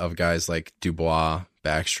ahead of guys like Dubois,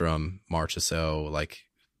 Backstrom, Marchessault, like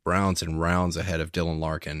rounds and rounds ahead of Dylan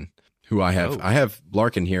Larkin, who I have. I have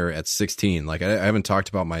Larkin here at 16. Like, I haven't talked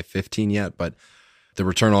about my 15 yet, but the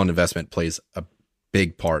return on investment plays a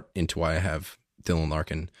big part into why I have Dylan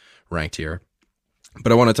Larkin ranked here.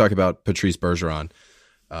 But I want to talk about Patrice Bergeron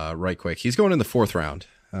right quick. He's going in the 4th round,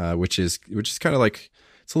 which is kind of like,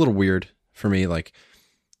 it's a little weird for me. Like,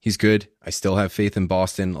 he's good. I still have faith in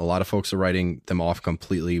Boston. A lot of folks are writing them off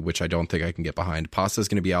completely, which I don't think I can get behind. Pasta's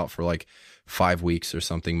going to be out for like 5 weeks or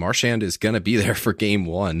something. Marchand is going to be there for game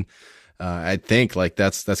 1. I think like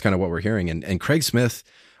that's kind of what we're hearing. And Craig Smith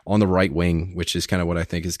on the right wing, which is kind of what I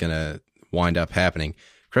think is going to wind up happening.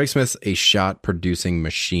 Craig Smith's a shot producing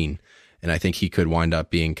machine. And I think he could wind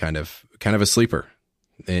up being kind of a sleeper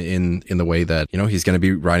in the way that, he's going to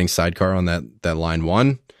be riding sidecar on that line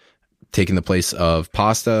 1. taking the place of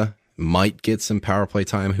Pasta. Might get some power play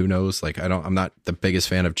time. Who knows? Like, I'm not the biggest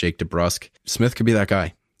fan of Jake DeBrusque. Smith could be that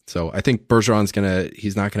guy. So I think Bergeron's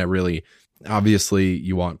he's not gonna really, obviously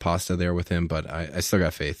you want Pasta there with him, but I still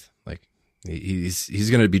got faith. Like, he's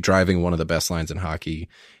going to be driving one of the best lines in hockey.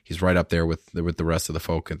 He's right up there with the rest of the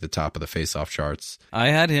folk at the top of the face-off charts. I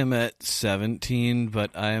had him at 17, but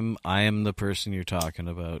I am the person you're talking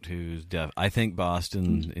about who's I think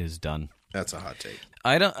Boston is done. That's a hot take.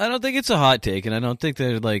 I don't think it's a hot take, and I don't think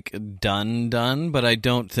they're like done, but I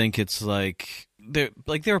don't think it's like they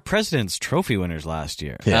were President's Trophy winners last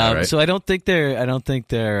year. Yeah, right. So I don't think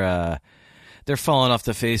they're falling off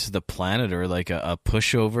the face of the planet or like a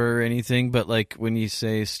pushover or anything. But like when you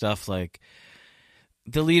say stuff like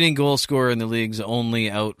the leading goal scorer in the league's only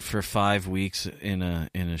out for 5 weeks in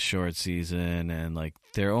a short season, and like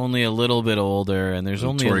they're only a little bit older, and there's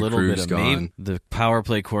only a little bit of maybe the power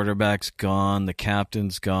play quarterback's gone, the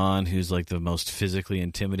captain's gone, who's like the most physically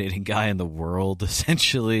intimidating guy in the world,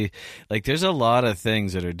 essentially. Like there's a lot of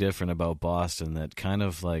things that are different about Boston that kind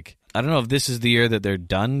of like, I don't know if this is the year that they're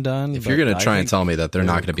done. If you're going to try and tell me that they're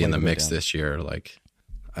not going to be in the mix this year, like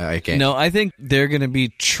I can't. No, I think they're going to be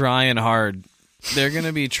trying hard. They're going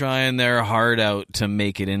to be trying their heart out to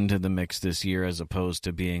make it into the mix this year, as opposed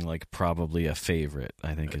to being like probably a favorite,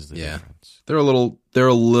 I think is the difference. They're a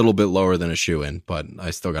little bit lower than a shoe-in, but I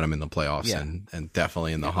still got them in the playoffs and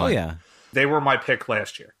definitely in the hunt. Oh yeah, they were my pick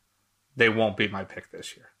last year. They won't be my pick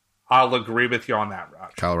this year. I'll agree with you on that,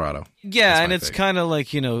 Raj. Colorado. Yeah, and it's kind of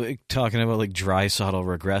like, you know, talking about like Draisaitl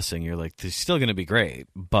regressing. You're like, he's still going to be great,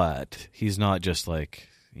 but he's not just like,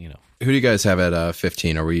 you know. Who do you guys have at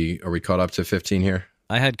 15? Are we caught up to 15 here?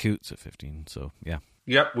 I had Coots at 15, so yeah.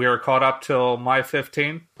 Yep, we are caught up till my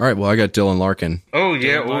 15. All right, well, I got Dylan Larkin. Oh,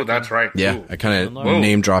 yeah, oh, that's right. Yeah, Ooh. I kind of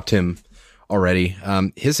name dropped him already.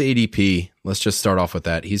 His ADP, let's just start off with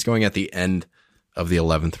that. He's going at the end of the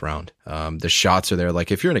 11th round. The shots are there.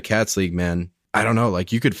 Like, if you're in a Cats league, man, I don't know.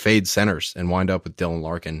 Like, you could fade centers and wind up with Dylan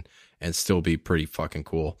Larkin and still be pretty fucking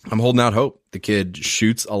cool. I'm holding out hope. The kid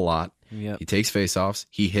shoots a lot. Yep. He takes faceoffs.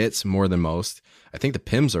 He hits more than most. I think the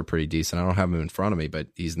PIMs are pretty decent. I don't have him in front of me, but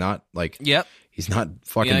he's not like, he's not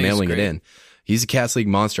fucking mailing it in. He's a Cats League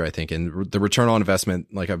monster, I think. And the return on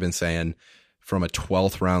investment, like I've been saying, from a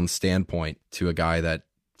 12th round standpoint to a guy that,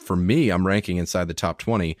 for me, I'm ranking inside the top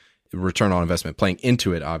 20, return on investment, playing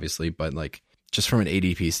into it, obviously, but like just from an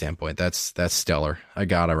ADP standpoint, that's stellar. I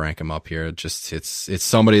gotta rank him up here. It's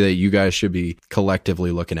somebody that you guys should be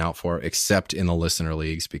collectively looking out for, except in the listener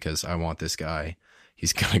leagues, because I want this guy.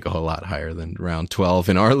 He's gonna go a lot higher than round 12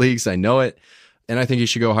 in our leagues. I know it, and I think he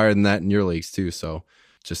should go higher than that in your leagues too. So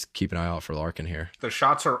just keep an eye out for Larkin here. The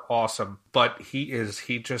shots are awesome, but he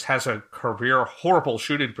just has a career horrible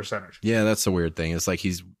shooting percentage. Yeah, that's the weird thing. It's like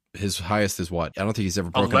his highest is what? I don't think he's ever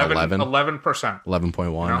broken 11. 11%.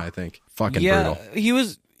 11.1, Yeah. I think. Fucking yeah,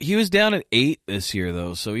 brutal. He was down at 8 this year,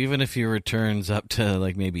 though, so even if he returns up to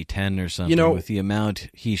like maybe 10 or something, you know, with the amount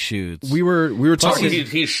he shoots. We were talking.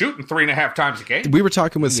 He's shooting 3.5 times a game. We were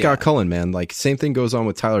talking with Scott Cullen, man. Like, same thing goes on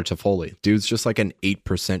with Tyler Toffoli. Dude's just like an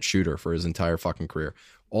 8% shooter for his entire fucking career.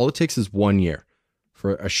 All it takes is 1 year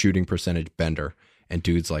for a shooting percentage bender, and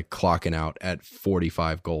dude's like clocking out at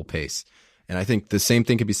 45 goal pace. And I think the same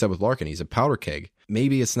thing could be said with Larkin. He's a powder keg.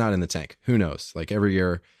 Maybe it's not in the tank. Who knows? Like, every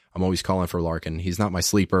year, I'm always calling for Larkin. He's not my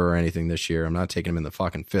sleeper or anything this year. I'm not taking him in the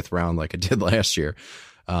fucking 5th round like I did last year.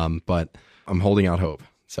 But I'm holding out hope.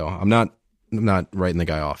 So I'm not writing the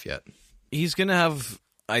guy off yet. He's going to have,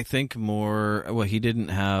 I think, more. Well, he didn't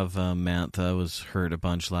have Mantha, was hurt a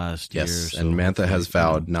bunch last year. Yes, and Mantha has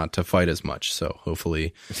vowed not to fight as much. So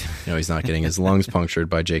hopefully, he's not getting his lungs punctured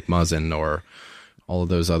by Jake Muzzin or all of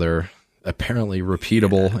those other apparently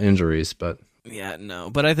repeatable injuries. But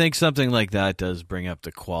but I think something like that does bring up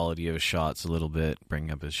the quality of shots a little bit,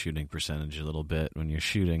 bring up his shooting percentage a little bit. When you're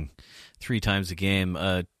shooting 3 times a game,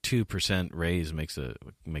 a 2% raise makes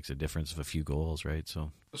a difference of a few goals, right?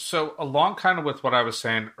 So along kind of with what I was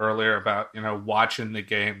saying earlier about, watching the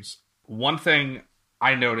games, one thing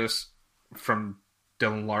I noticed from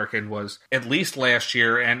Dylan Larkin was, at least last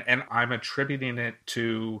year, and I'm attributing it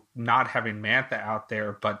to not having Mantha out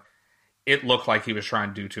there, but it looked like he was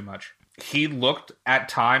trying to do too much. He looked at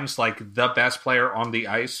times like the best player on the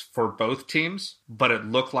ice for both teams, but it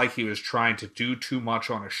looked like he was trying to do too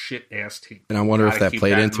much on a shit-ass team. And I wonder if that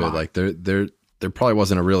played into it. Like, there probably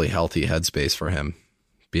wasn't a really healthy headspace for him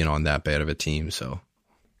being on that bad of a team, so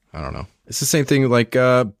I don't know. It's the same thing like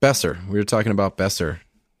Besser. We were talking about Besser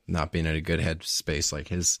not being in a good headspace. Like,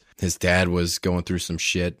 his dad was going through some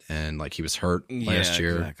shit, and like he was hurt last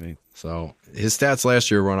year. Exactly. So his stats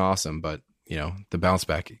last year weren't awesome, but the bounce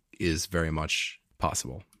back is very much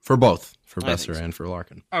possible. For both. For Besser and for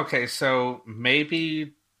Larkin. Okay, so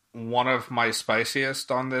maybe one of my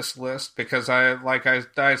spiciest on this list, because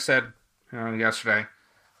I said yesterday,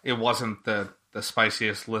 it wasn't the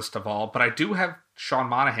spiciest list of all, but I do have Sean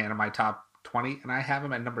Monahan in my top 20, and I have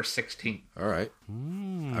him at number 16. All right.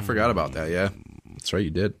 I forgot about that, yeah. That's right, you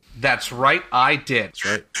did. That's right, I did.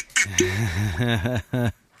 That's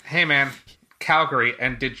right. Hey, man, Calgary,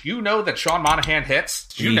 and did you know that Sean Monahan hits?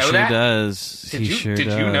 Did you know sure that? Does. Did you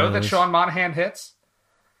know that Sean Monahan hits?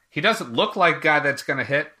 He doesn't look like a guy that's going to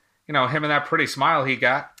hit. Him and that pretty smile he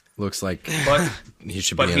got. Looks like but he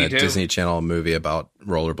should be in a Disney Channel movie about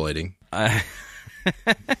rollerblading.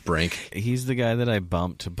 Brink. He's the guy that I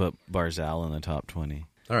bumped to put Barzal in the top 20.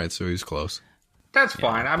 All right, so he's close. That's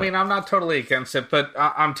fine. I mean, I'm not totally against it, but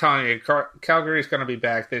I'm telling you, Calgary's going to be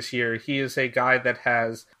back this year. He is a guy that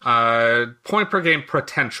has point per game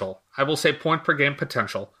potential. I will say point per game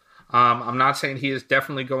potential. I'm not saying he is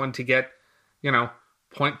definitely going to get,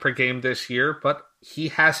 point per game this year, but he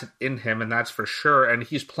has it in him, and that's for sure. And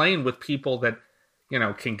he's playing with people that,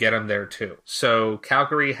 can get him there too. So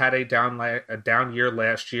Calgary had a down year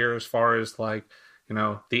last year as far as the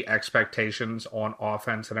expectations on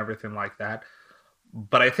offense and everything like that.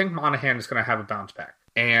 But I think Monahan is going to have a bounce back.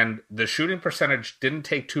 And the shooting percentage didn't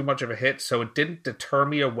take too much of a hit, so it didn't deter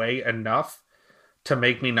me away enough to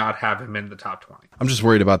make me not have him in the top 20. I'm just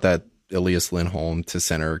worried about that Elias Lindholm to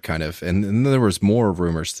center kind of. And there was more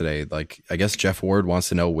rumors today. Like, I guess Jeff Ward wants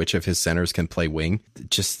to know which of his centers can play wing.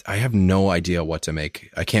 I have no idea what to make.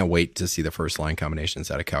 I can't wait to see the first line combinations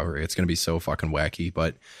out of Calgary. It's going to be so fucking wacky.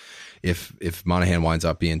 But if Monahan winds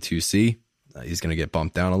up being 2C, he's going to get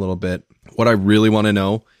bumped down a little bit. What I really want to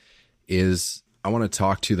know is I want to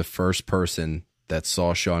talk to the first person that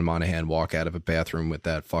saw Sean Monahan walk out of a bathroom with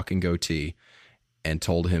that fucking goatee and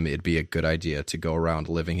told him it'd be a good idea to go around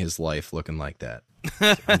living his life looking like that.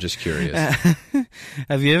 I'm just curious.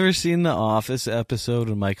 Have you ever seen the Office episode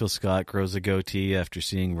when Michael Scott grows a goatee after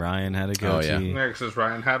seeing Ryan had a goatee? Oh, yeah, because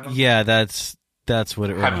Ryan had one? Yeah, that's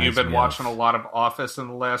what it reminds me of. Have you been watching a lot of Office in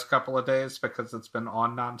the last couple of days because it's been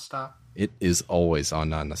on nonstop? It is always on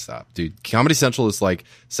nonstop. Dude, Comedy Central is like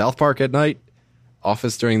South Park at night,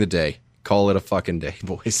 Office during the day. Call it a fucking day,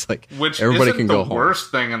 boys. Which everybody isn't can go the home.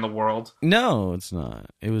 Worst thing in the world. No, it's not.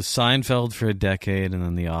 It was Seinfeld for a decade, and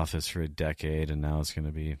then The Office for a decade, and now it's going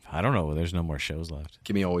to be, I don't know, there's no more shows left.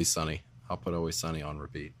 Give me Always Sunny. I'll put Always Sunny on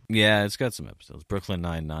repeat. Yeah, it's got some episodes. Brooklyn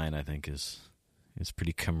Nine-Nine, I think, is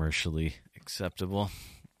pretty commercially acceptable.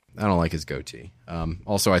 I don't like his goatee.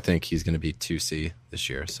 Also, I think he's going to be 2C this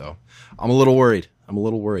year, so I'm a little worried.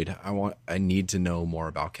 I need to know more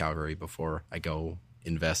about Calgary before I go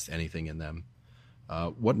invest anything in them.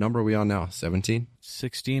 What number are we on now? 17?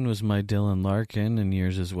 16 was my Dylan Larkin, and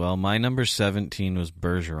yours as well. My number 17 was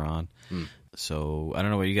Bergeron. So I don't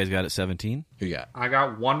know what you guys got at 17. Who you got? I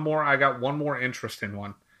got one more interesting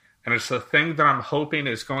one, and it's the thing that I'm hoping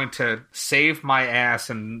is going to save my ass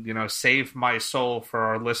and save my soul for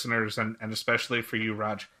our listeners and especially for you,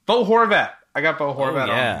 Raj. Bo Horvat. I got Bo Horvat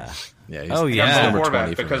on. Yeah. Bo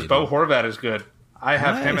Horvat because Bo Horvat is good. I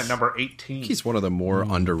have him at number 18. He's one of the more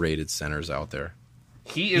underrated centers out there.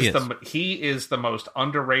 He is the most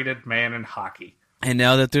underrated man in hockey. And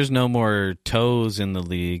now that there's no more toes in the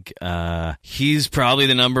league, he's probably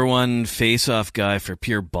the number one face-off guy for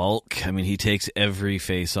pure bulk. I mean, he takes every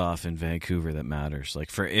face-off in Vancouver that matters.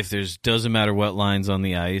 Doesn't matter what line's on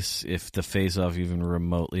the ice, if the face-off even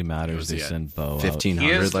remotely matters, they send Bo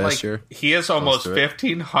 1,500 last year. He is almost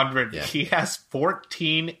 1,500. Yeah. He has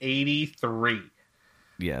 1,483.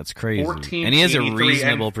 Yeah, it's crazy. And he has a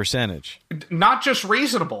reasonable percentage. Not just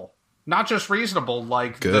reasonable,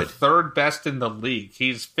 like good. The third best in the league.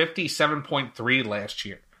 He's 57.3 last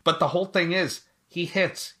year. But the whole thing is, he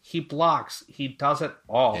hits, he blocks, he does it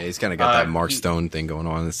all. Yeah, he's kind of got that Mark Stone thing going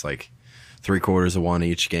on. It's like 3/4 of one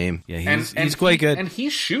each game. Yeah, he's quite good. And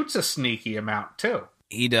he shoots a sneaky amount, too.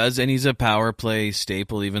 He does, and he's a power play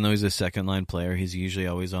staple. Even though he's a second line player, he's usually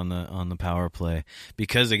always on the power play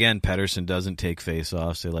because again, Pettersson doesn't take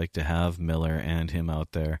faceoffs. They like to have Miller and him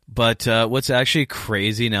out there. But what's actually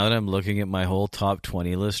crazy now that I'm looking at my whole top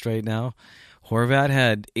 20 list right now, Horvat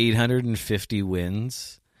had 850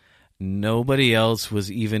 wins. Nobody else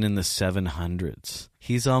was even in the 700s.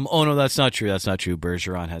 He's oh no, that's not true.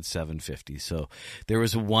 Bergeron had 750. So there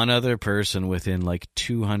was one other person within like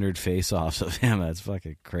 200 face-offs of him. That's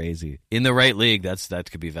fucking crazy. In the right league, that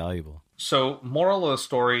could be valuable. So moral of the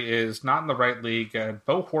story is not in the right league.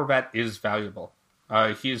 Bo Horvat is valuable.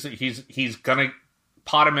 He's gonna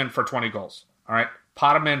pot him in for 20 goals. All right,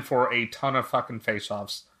 pot him in for a ton of fucking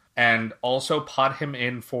face-offs, and also pot him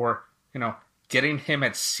in for getting him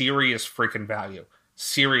at serious freaking value.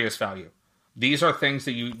 serious value. These are things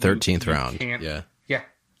that you 13th round. Can't, yeah,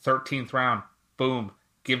 13th round. Boom.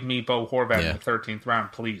 Give me Bo Horvat in the 13th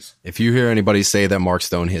round, please. If you hear anybody say that Mark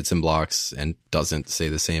Stone hits and blocks and doesn't say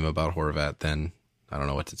the same about Horvat, then I don't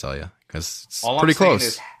know what to tell you, because it's all pretty I'm saying close.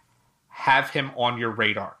 Is have him on your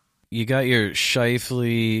radar. You got your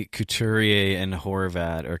Scheifele, Couturier, and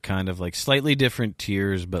Horvat are kind of like slightly different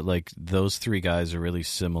tiers, but like those three guys are really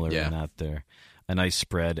similar in that they're a nice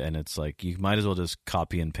spread, and it's like you might as well just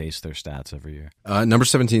copy and paste their stats every year. Number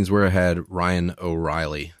 17 is where I had Ryan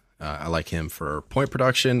O'Reilly. I like him for point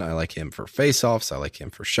production. I like him for faceoffs. I like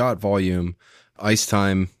him for shot volume, ice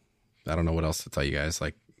time. I don't know what else to tell you guys.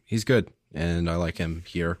 Like, he's good, and I like him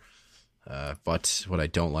here. But what I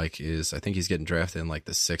don't like is I think he's getting drafted in like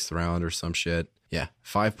the 6th round or some shit. Yeah,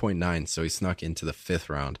 5.9. So he snuck into the 5th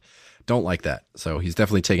round. Don't like that. So he's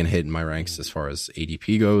definitely taken a hit in my ranks as far as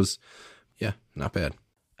ADP goes. Yeah, not bad.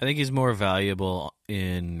 I think he's more valuable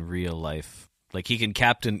in real life. Like he can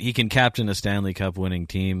captain a Stanley Cup winning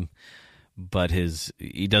team, but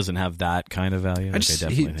he doesn't have that kind of value.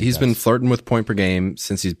 He's been flirting with point per game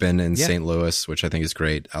since he's been in St. Louis, which I think is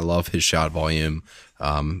great. I love his shot volume.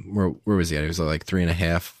 Where was he at? He was like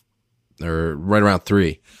 3.5 or right around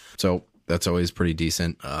 3. So that's always pretty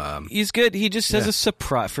decent. He's good. He just has a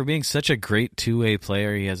surprise for being such a great two-way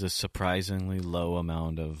player. He has a surprisingly low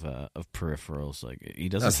amount of peripherals. Like he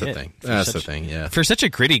doesn't. That's the thing. That's the thing. Yeah. For such a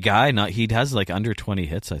gritty guy, he has like under 20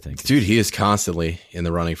 hits. I think. Dude, he is constantly in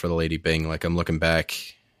the running for the Lady Bing. Like I'm looking back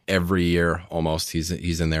every year, almost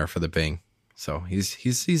he's in there for the Bing. So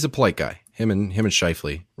he's a polite guy. Him and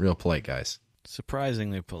Scheifele, real polite guys.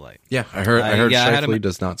 Surprisingly polite. Yeah, I heard Scheifele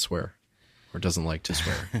does not swear. Or doesn't like to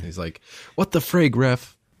swear. He's like, "What the frig,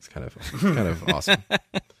 ref?" It's kind of awesome.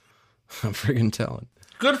 I'm friggin' telling.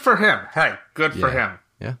 Good for him. Hey, good for him.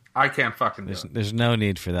 Yeah, I can't fucking do it. There's no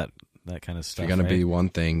need for that kind of stuff. If you're gonna be one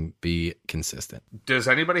thing, be consistent. Does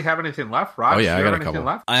anybody have anything left, Rod? Oh yeah, I got a couple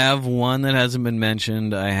couple. I have one that hasn't been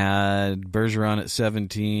mentioned. I had Bergeron at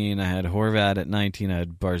 17. I had Horvat at 19. I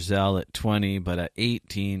had Barzal at 20. But at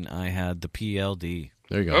 18, I had the PLD.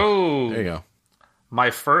 There you go. Oh, there you go. My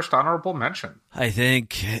first honorable mention. I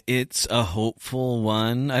think it's a hopeful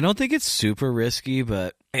one. I don't think it's super risky,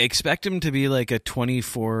 but I expect him to be like a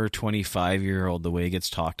 24, 25-year-old the way he gets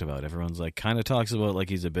talked about. Everyone's like kind of talks about like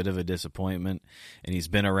he's a bit of a disappointment and he's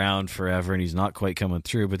been around forever and he's not quite coming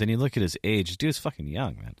through. But then you look at his age, this dude's fucking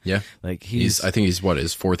young, man. Yeah. Like I think he's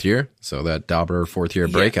his 4th year? So that Dobber 4th year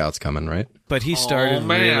breakout's coming, right? But he started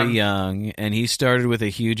really young, and he started with a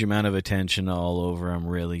huge amount of attention all over him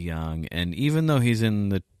really young. And even though he's in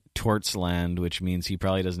the Torts land, which means he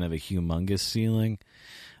probably doesn't have a humongous ceiling,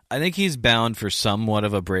 I think he's bound for somewhat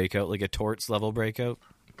of a breakout, like a Torts level breakout.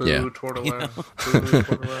 Boo, yeah. Tortorella. Boo,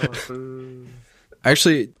 Tortorella. Boo.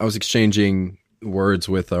 Actually, I was exchanging words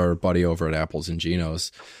with our buddy over at Apples and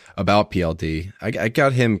Geno's about PLD. I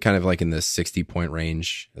got him kind of like in the 60-point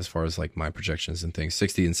range as far as like my projections and things,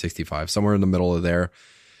 60 and 65, somewhere in the middle of there.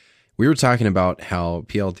 We were talking about how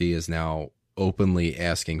PLD is now openly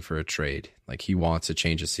asking for a trade. Like he wants a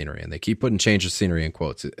change of scenery, and they keep putting change of scenery in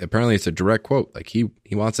quotes. Apparently it's a direct quote. Like he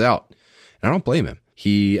wants out, and I don't blame him.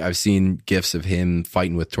 I've seen gifs of him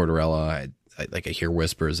fighting with Tortorella. I hear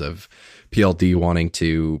whispers of PLD wanting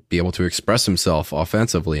to be able to express himself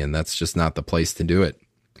offensively, and that's just not the place to do it.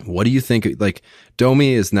 What do you think? Like,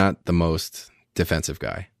 Domi is not the most defensive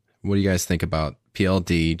guy. What do you guys think about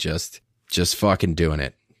PLD just fucking doing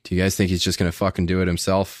it? Do you guys think he's just going to fucking do it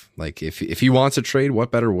himself? Like, if he wants a trade,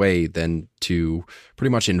 what better way than to pretty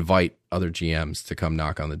much invite other GMs to come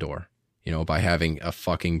knock on the door, by having a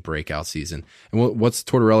fucking breakout season? And what's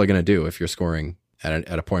Tortorella going to do if you're scoring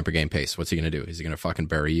at a point per game pace? What's he going to do? Is he going to fucking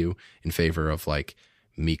bury you in favor of like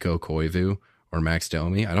Mikko Koivu or Max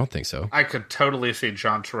Domi? I don't think so. I could totally see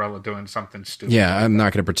John Tortorella doing something stupid. Yeah, I'm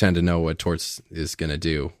not going to pretend to know what Torts is going to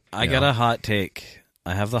do. I got a hot take.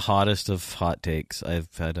 I have the hottest of hot takes. I've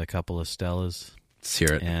had a couple of Stellas. Let's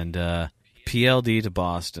hear it. And PLD to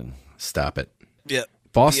Boston. Stop it. Yep.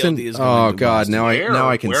 Boston? Oh, God. Boston. Now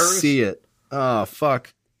I can see it. Oh,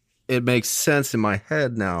 fuck. It makes sense in my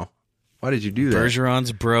head now. Why did you do that?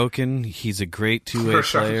 Bergeron's broken. He's a great two-way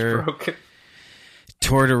player. Broken.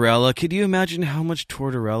 Tortorella. Could you imagine how much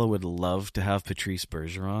Tortorella would love to have Patrice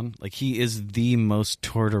Bergeron? Like, he is the most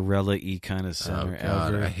Tortorella-y kind of center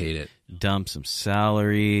ever. I hate it. Dump some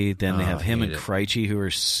salary. Then they have him and Krejci, who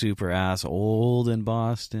are super ass old in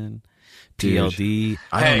Boston. Dude, PLD.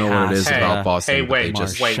 I don't know what it is about Boston. Hey, wait. Don't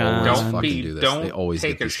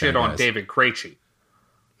take a shit on David Krejci.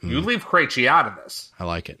 You leave Krejci out of this. I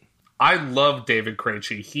like it. I love David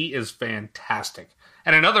Krejci. He is fantastic.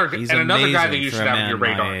 And another amazing guy that you for should a have on man your my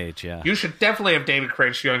radar. age, yeah. You should definitely have David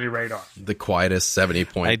Krejci on your radar. The quietest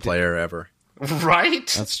 70-point player ever. Right?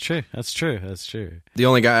 That's true. The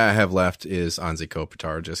only guy I have left is Anze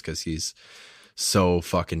Kopitar, just because he's so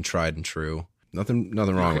fucking tried and true. Nothing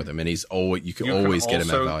wrong with him, and you can always get him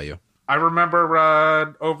at value. I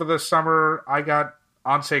remember over the summer I got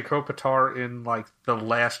Anze Kopitar in like the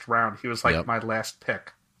last round. He was like my last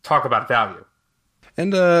pick. Talk about value.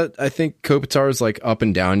 And I think Kopitar's like up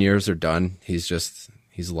and down years are done. He's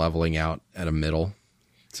leveling out at a middle.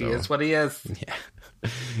 So, he is what he is. Yeah.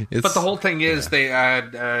 But the whole thing is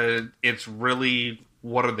it's really,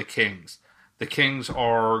 what are the Kings? The Kings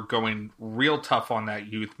are going real tough on that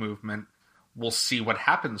youth movement. We'll see what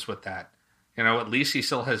happens with that. At least he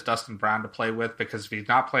still has Dustin Brown to play with, because if he's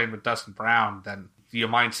not playing with Dustin Brown, then do you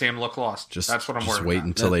mind seeing him look lost? That's what I'm worried about. Just wait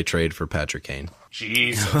until they trade for Patrick Kane.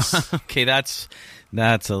 Jesus. Okay, that's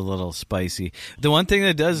a little spicy. The one thing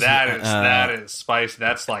that does... That is spicy.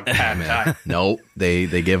 That's like pad thai. No, they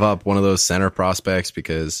give up one of those center prospects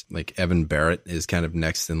because like Evan Barrett is kind of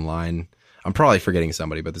next in line. I'm probably forgetting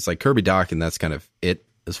somebody, but it's like Kirby Dach, and that's kind of it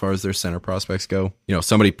as far as their center prospects go.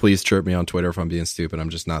 Somebody please chirp me on Twitter if I'm being stupid. I'm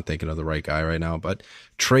just not thinking of the right guy right now. But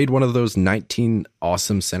trade one of those 19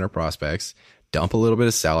 awesome center prospects, dump a little bit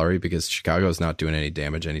of salary because Chicago is not doing any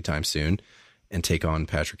damage anytime soon, and take on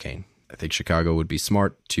Patrick Kane. I think Chicago would be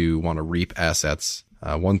smart to want to reap assets.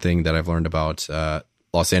 One thing that I've learned about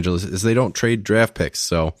Los Angeles is they don't trade draft picks,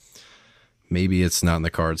 so maybe it's not in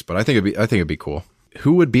the cards. But I think it'd be cool.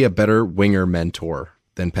 Who would be a better winger mentor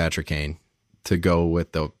than Patrick Kane to go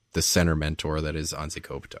with the center mentor that is Anze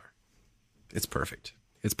Kopitar? It's perfect.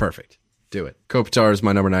 Do it. Kopitar is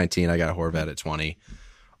my number 19. I got Horvat at 20.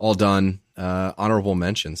 All done. Honorable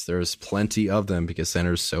mentions. There's plenty of them because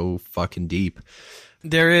center's so fucking deep.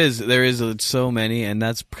 There is so many, and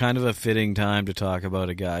that's kind of a fitting time to talk about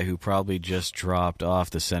a guy who probably just dropped off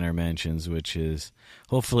the center mentions, which is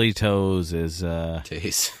hopefully Toes is not too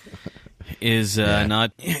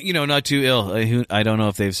ill. I don't know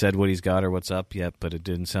if they've said what he's got or what's up yet, but it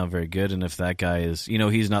didn't sound very good. And if that guy is,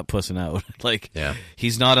 he's not pussing out.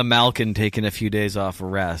 He's not a Malkin taking a few days off of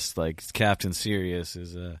rest. Like Captain Sirius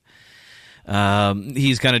is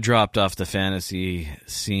he's kind of dropped off the fantasy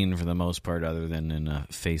scene for the most part, other than in a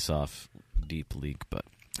face-off deep league. But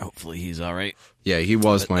hopefully he's all right. Yeah, he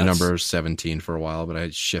was my number 17 for a while, but I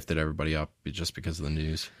shifted everybody up just because of the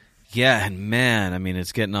news. Yeah, and man, I mean,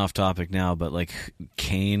 it's getting off topic now, but like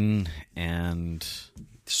Kane and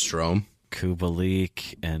Strome,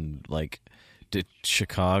 Kubalik, and like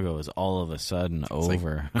Chicago is all of a sudden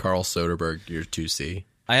over. Like Carl Soderberg, your 2C.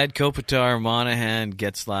 I had Kopitar, Monahan,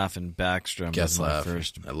 Getzlaf, and Backstrom. Getzlaf,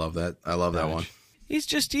 first. I love that. I love that one. He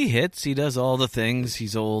hits. He does all the things.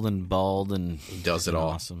 He's old and bald, and he does it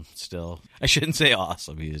all. Awesome. Still, I shouldn't say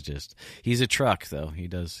awesome. He's a truck though. He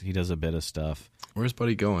does a bit of stuff. Where's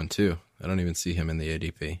Buddy going too? I don't even see him in the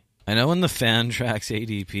ADP. I know in the Fantrax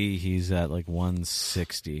ADP he's at like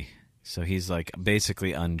 160. So he's like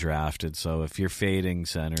basically undrafted. So if you're fading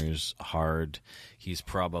centers hard, he's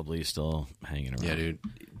probably still hanging around. Yeah, dude.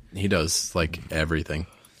 He does like everything.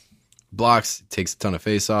 Blocks, takes a ton of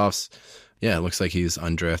face-offs. Yeah, it looks like he's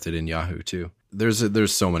undrafted in Yahoo too.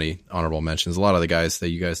 There's so many honorable mentions. A lot of the guys that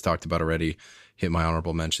you guys talked about already hit my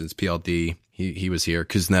honorable mentions. PLD, he was here.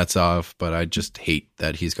 Kuznetsov, but I just hate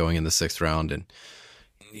that he's going in the 6th round, and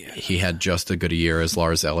he had just as good a year as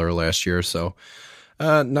Lars Eller last year, so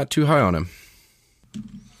not too high on him.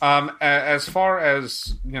 As far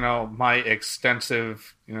as my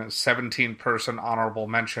extensive 17-person honorable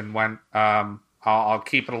mention went, I'll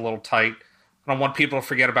keep it a little tight. I don't want people to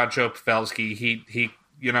forget about Joe Pavelski. He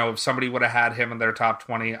if somebody would have had him in their top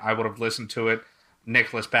 20, I would have listened to it.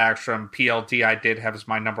 Nicholas Backstrom, PLD, I did have as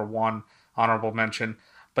my number 1 honorable mention.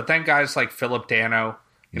 But then guys like Philip Dano,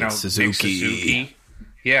 Nick Suzuki.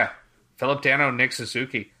 Yeah, Philip Dano, Nick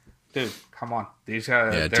Suzuki. Dude, come on. These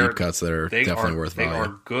guys, deep cuts that are definitely worth value. They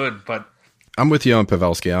are good, but I'm with you on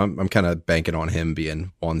Pavelski. I'm kind of banking on him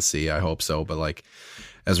being 1C. I hope so. But like,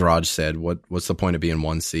 as Raj said, what's the point of being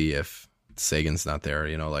 1C if Sagan's not there?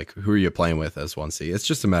 Who are you playing with as 1C? It's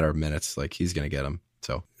just a matter of minutes. Like, he's going to get him.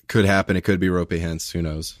 So could happen. It could be Rope Hintz. Who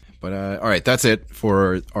knows? But all right, that's it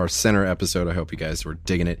for our center episode. I hope you guys were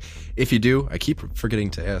digging it. If you do, I keep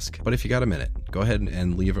forgetting to ask, but if you got a minute, go ahead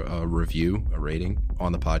and leave a review, a rating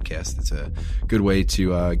on the podcast. It's a good way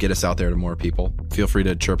to get us out there to more people. Feel free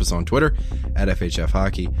to chirp us on Twitter at FHF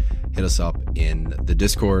Hockey. Hit us up in the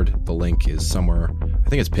Discord. The link is somewhere. I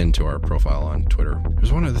think it's pinned to our profile on Twitter.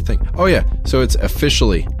 There's one other thing. Oh, yeah. So it's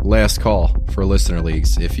officially last call for listener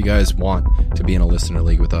leagues. If you guys want to be in a listener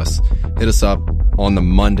league with us, hit us up on the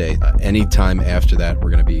Monday. Anytime after that,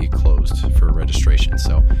 we're going to be closed for registration.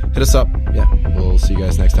 So hit us up. Yeah, we'll see you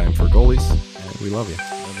guys next time for goalies. And we love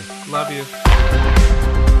you. Love you.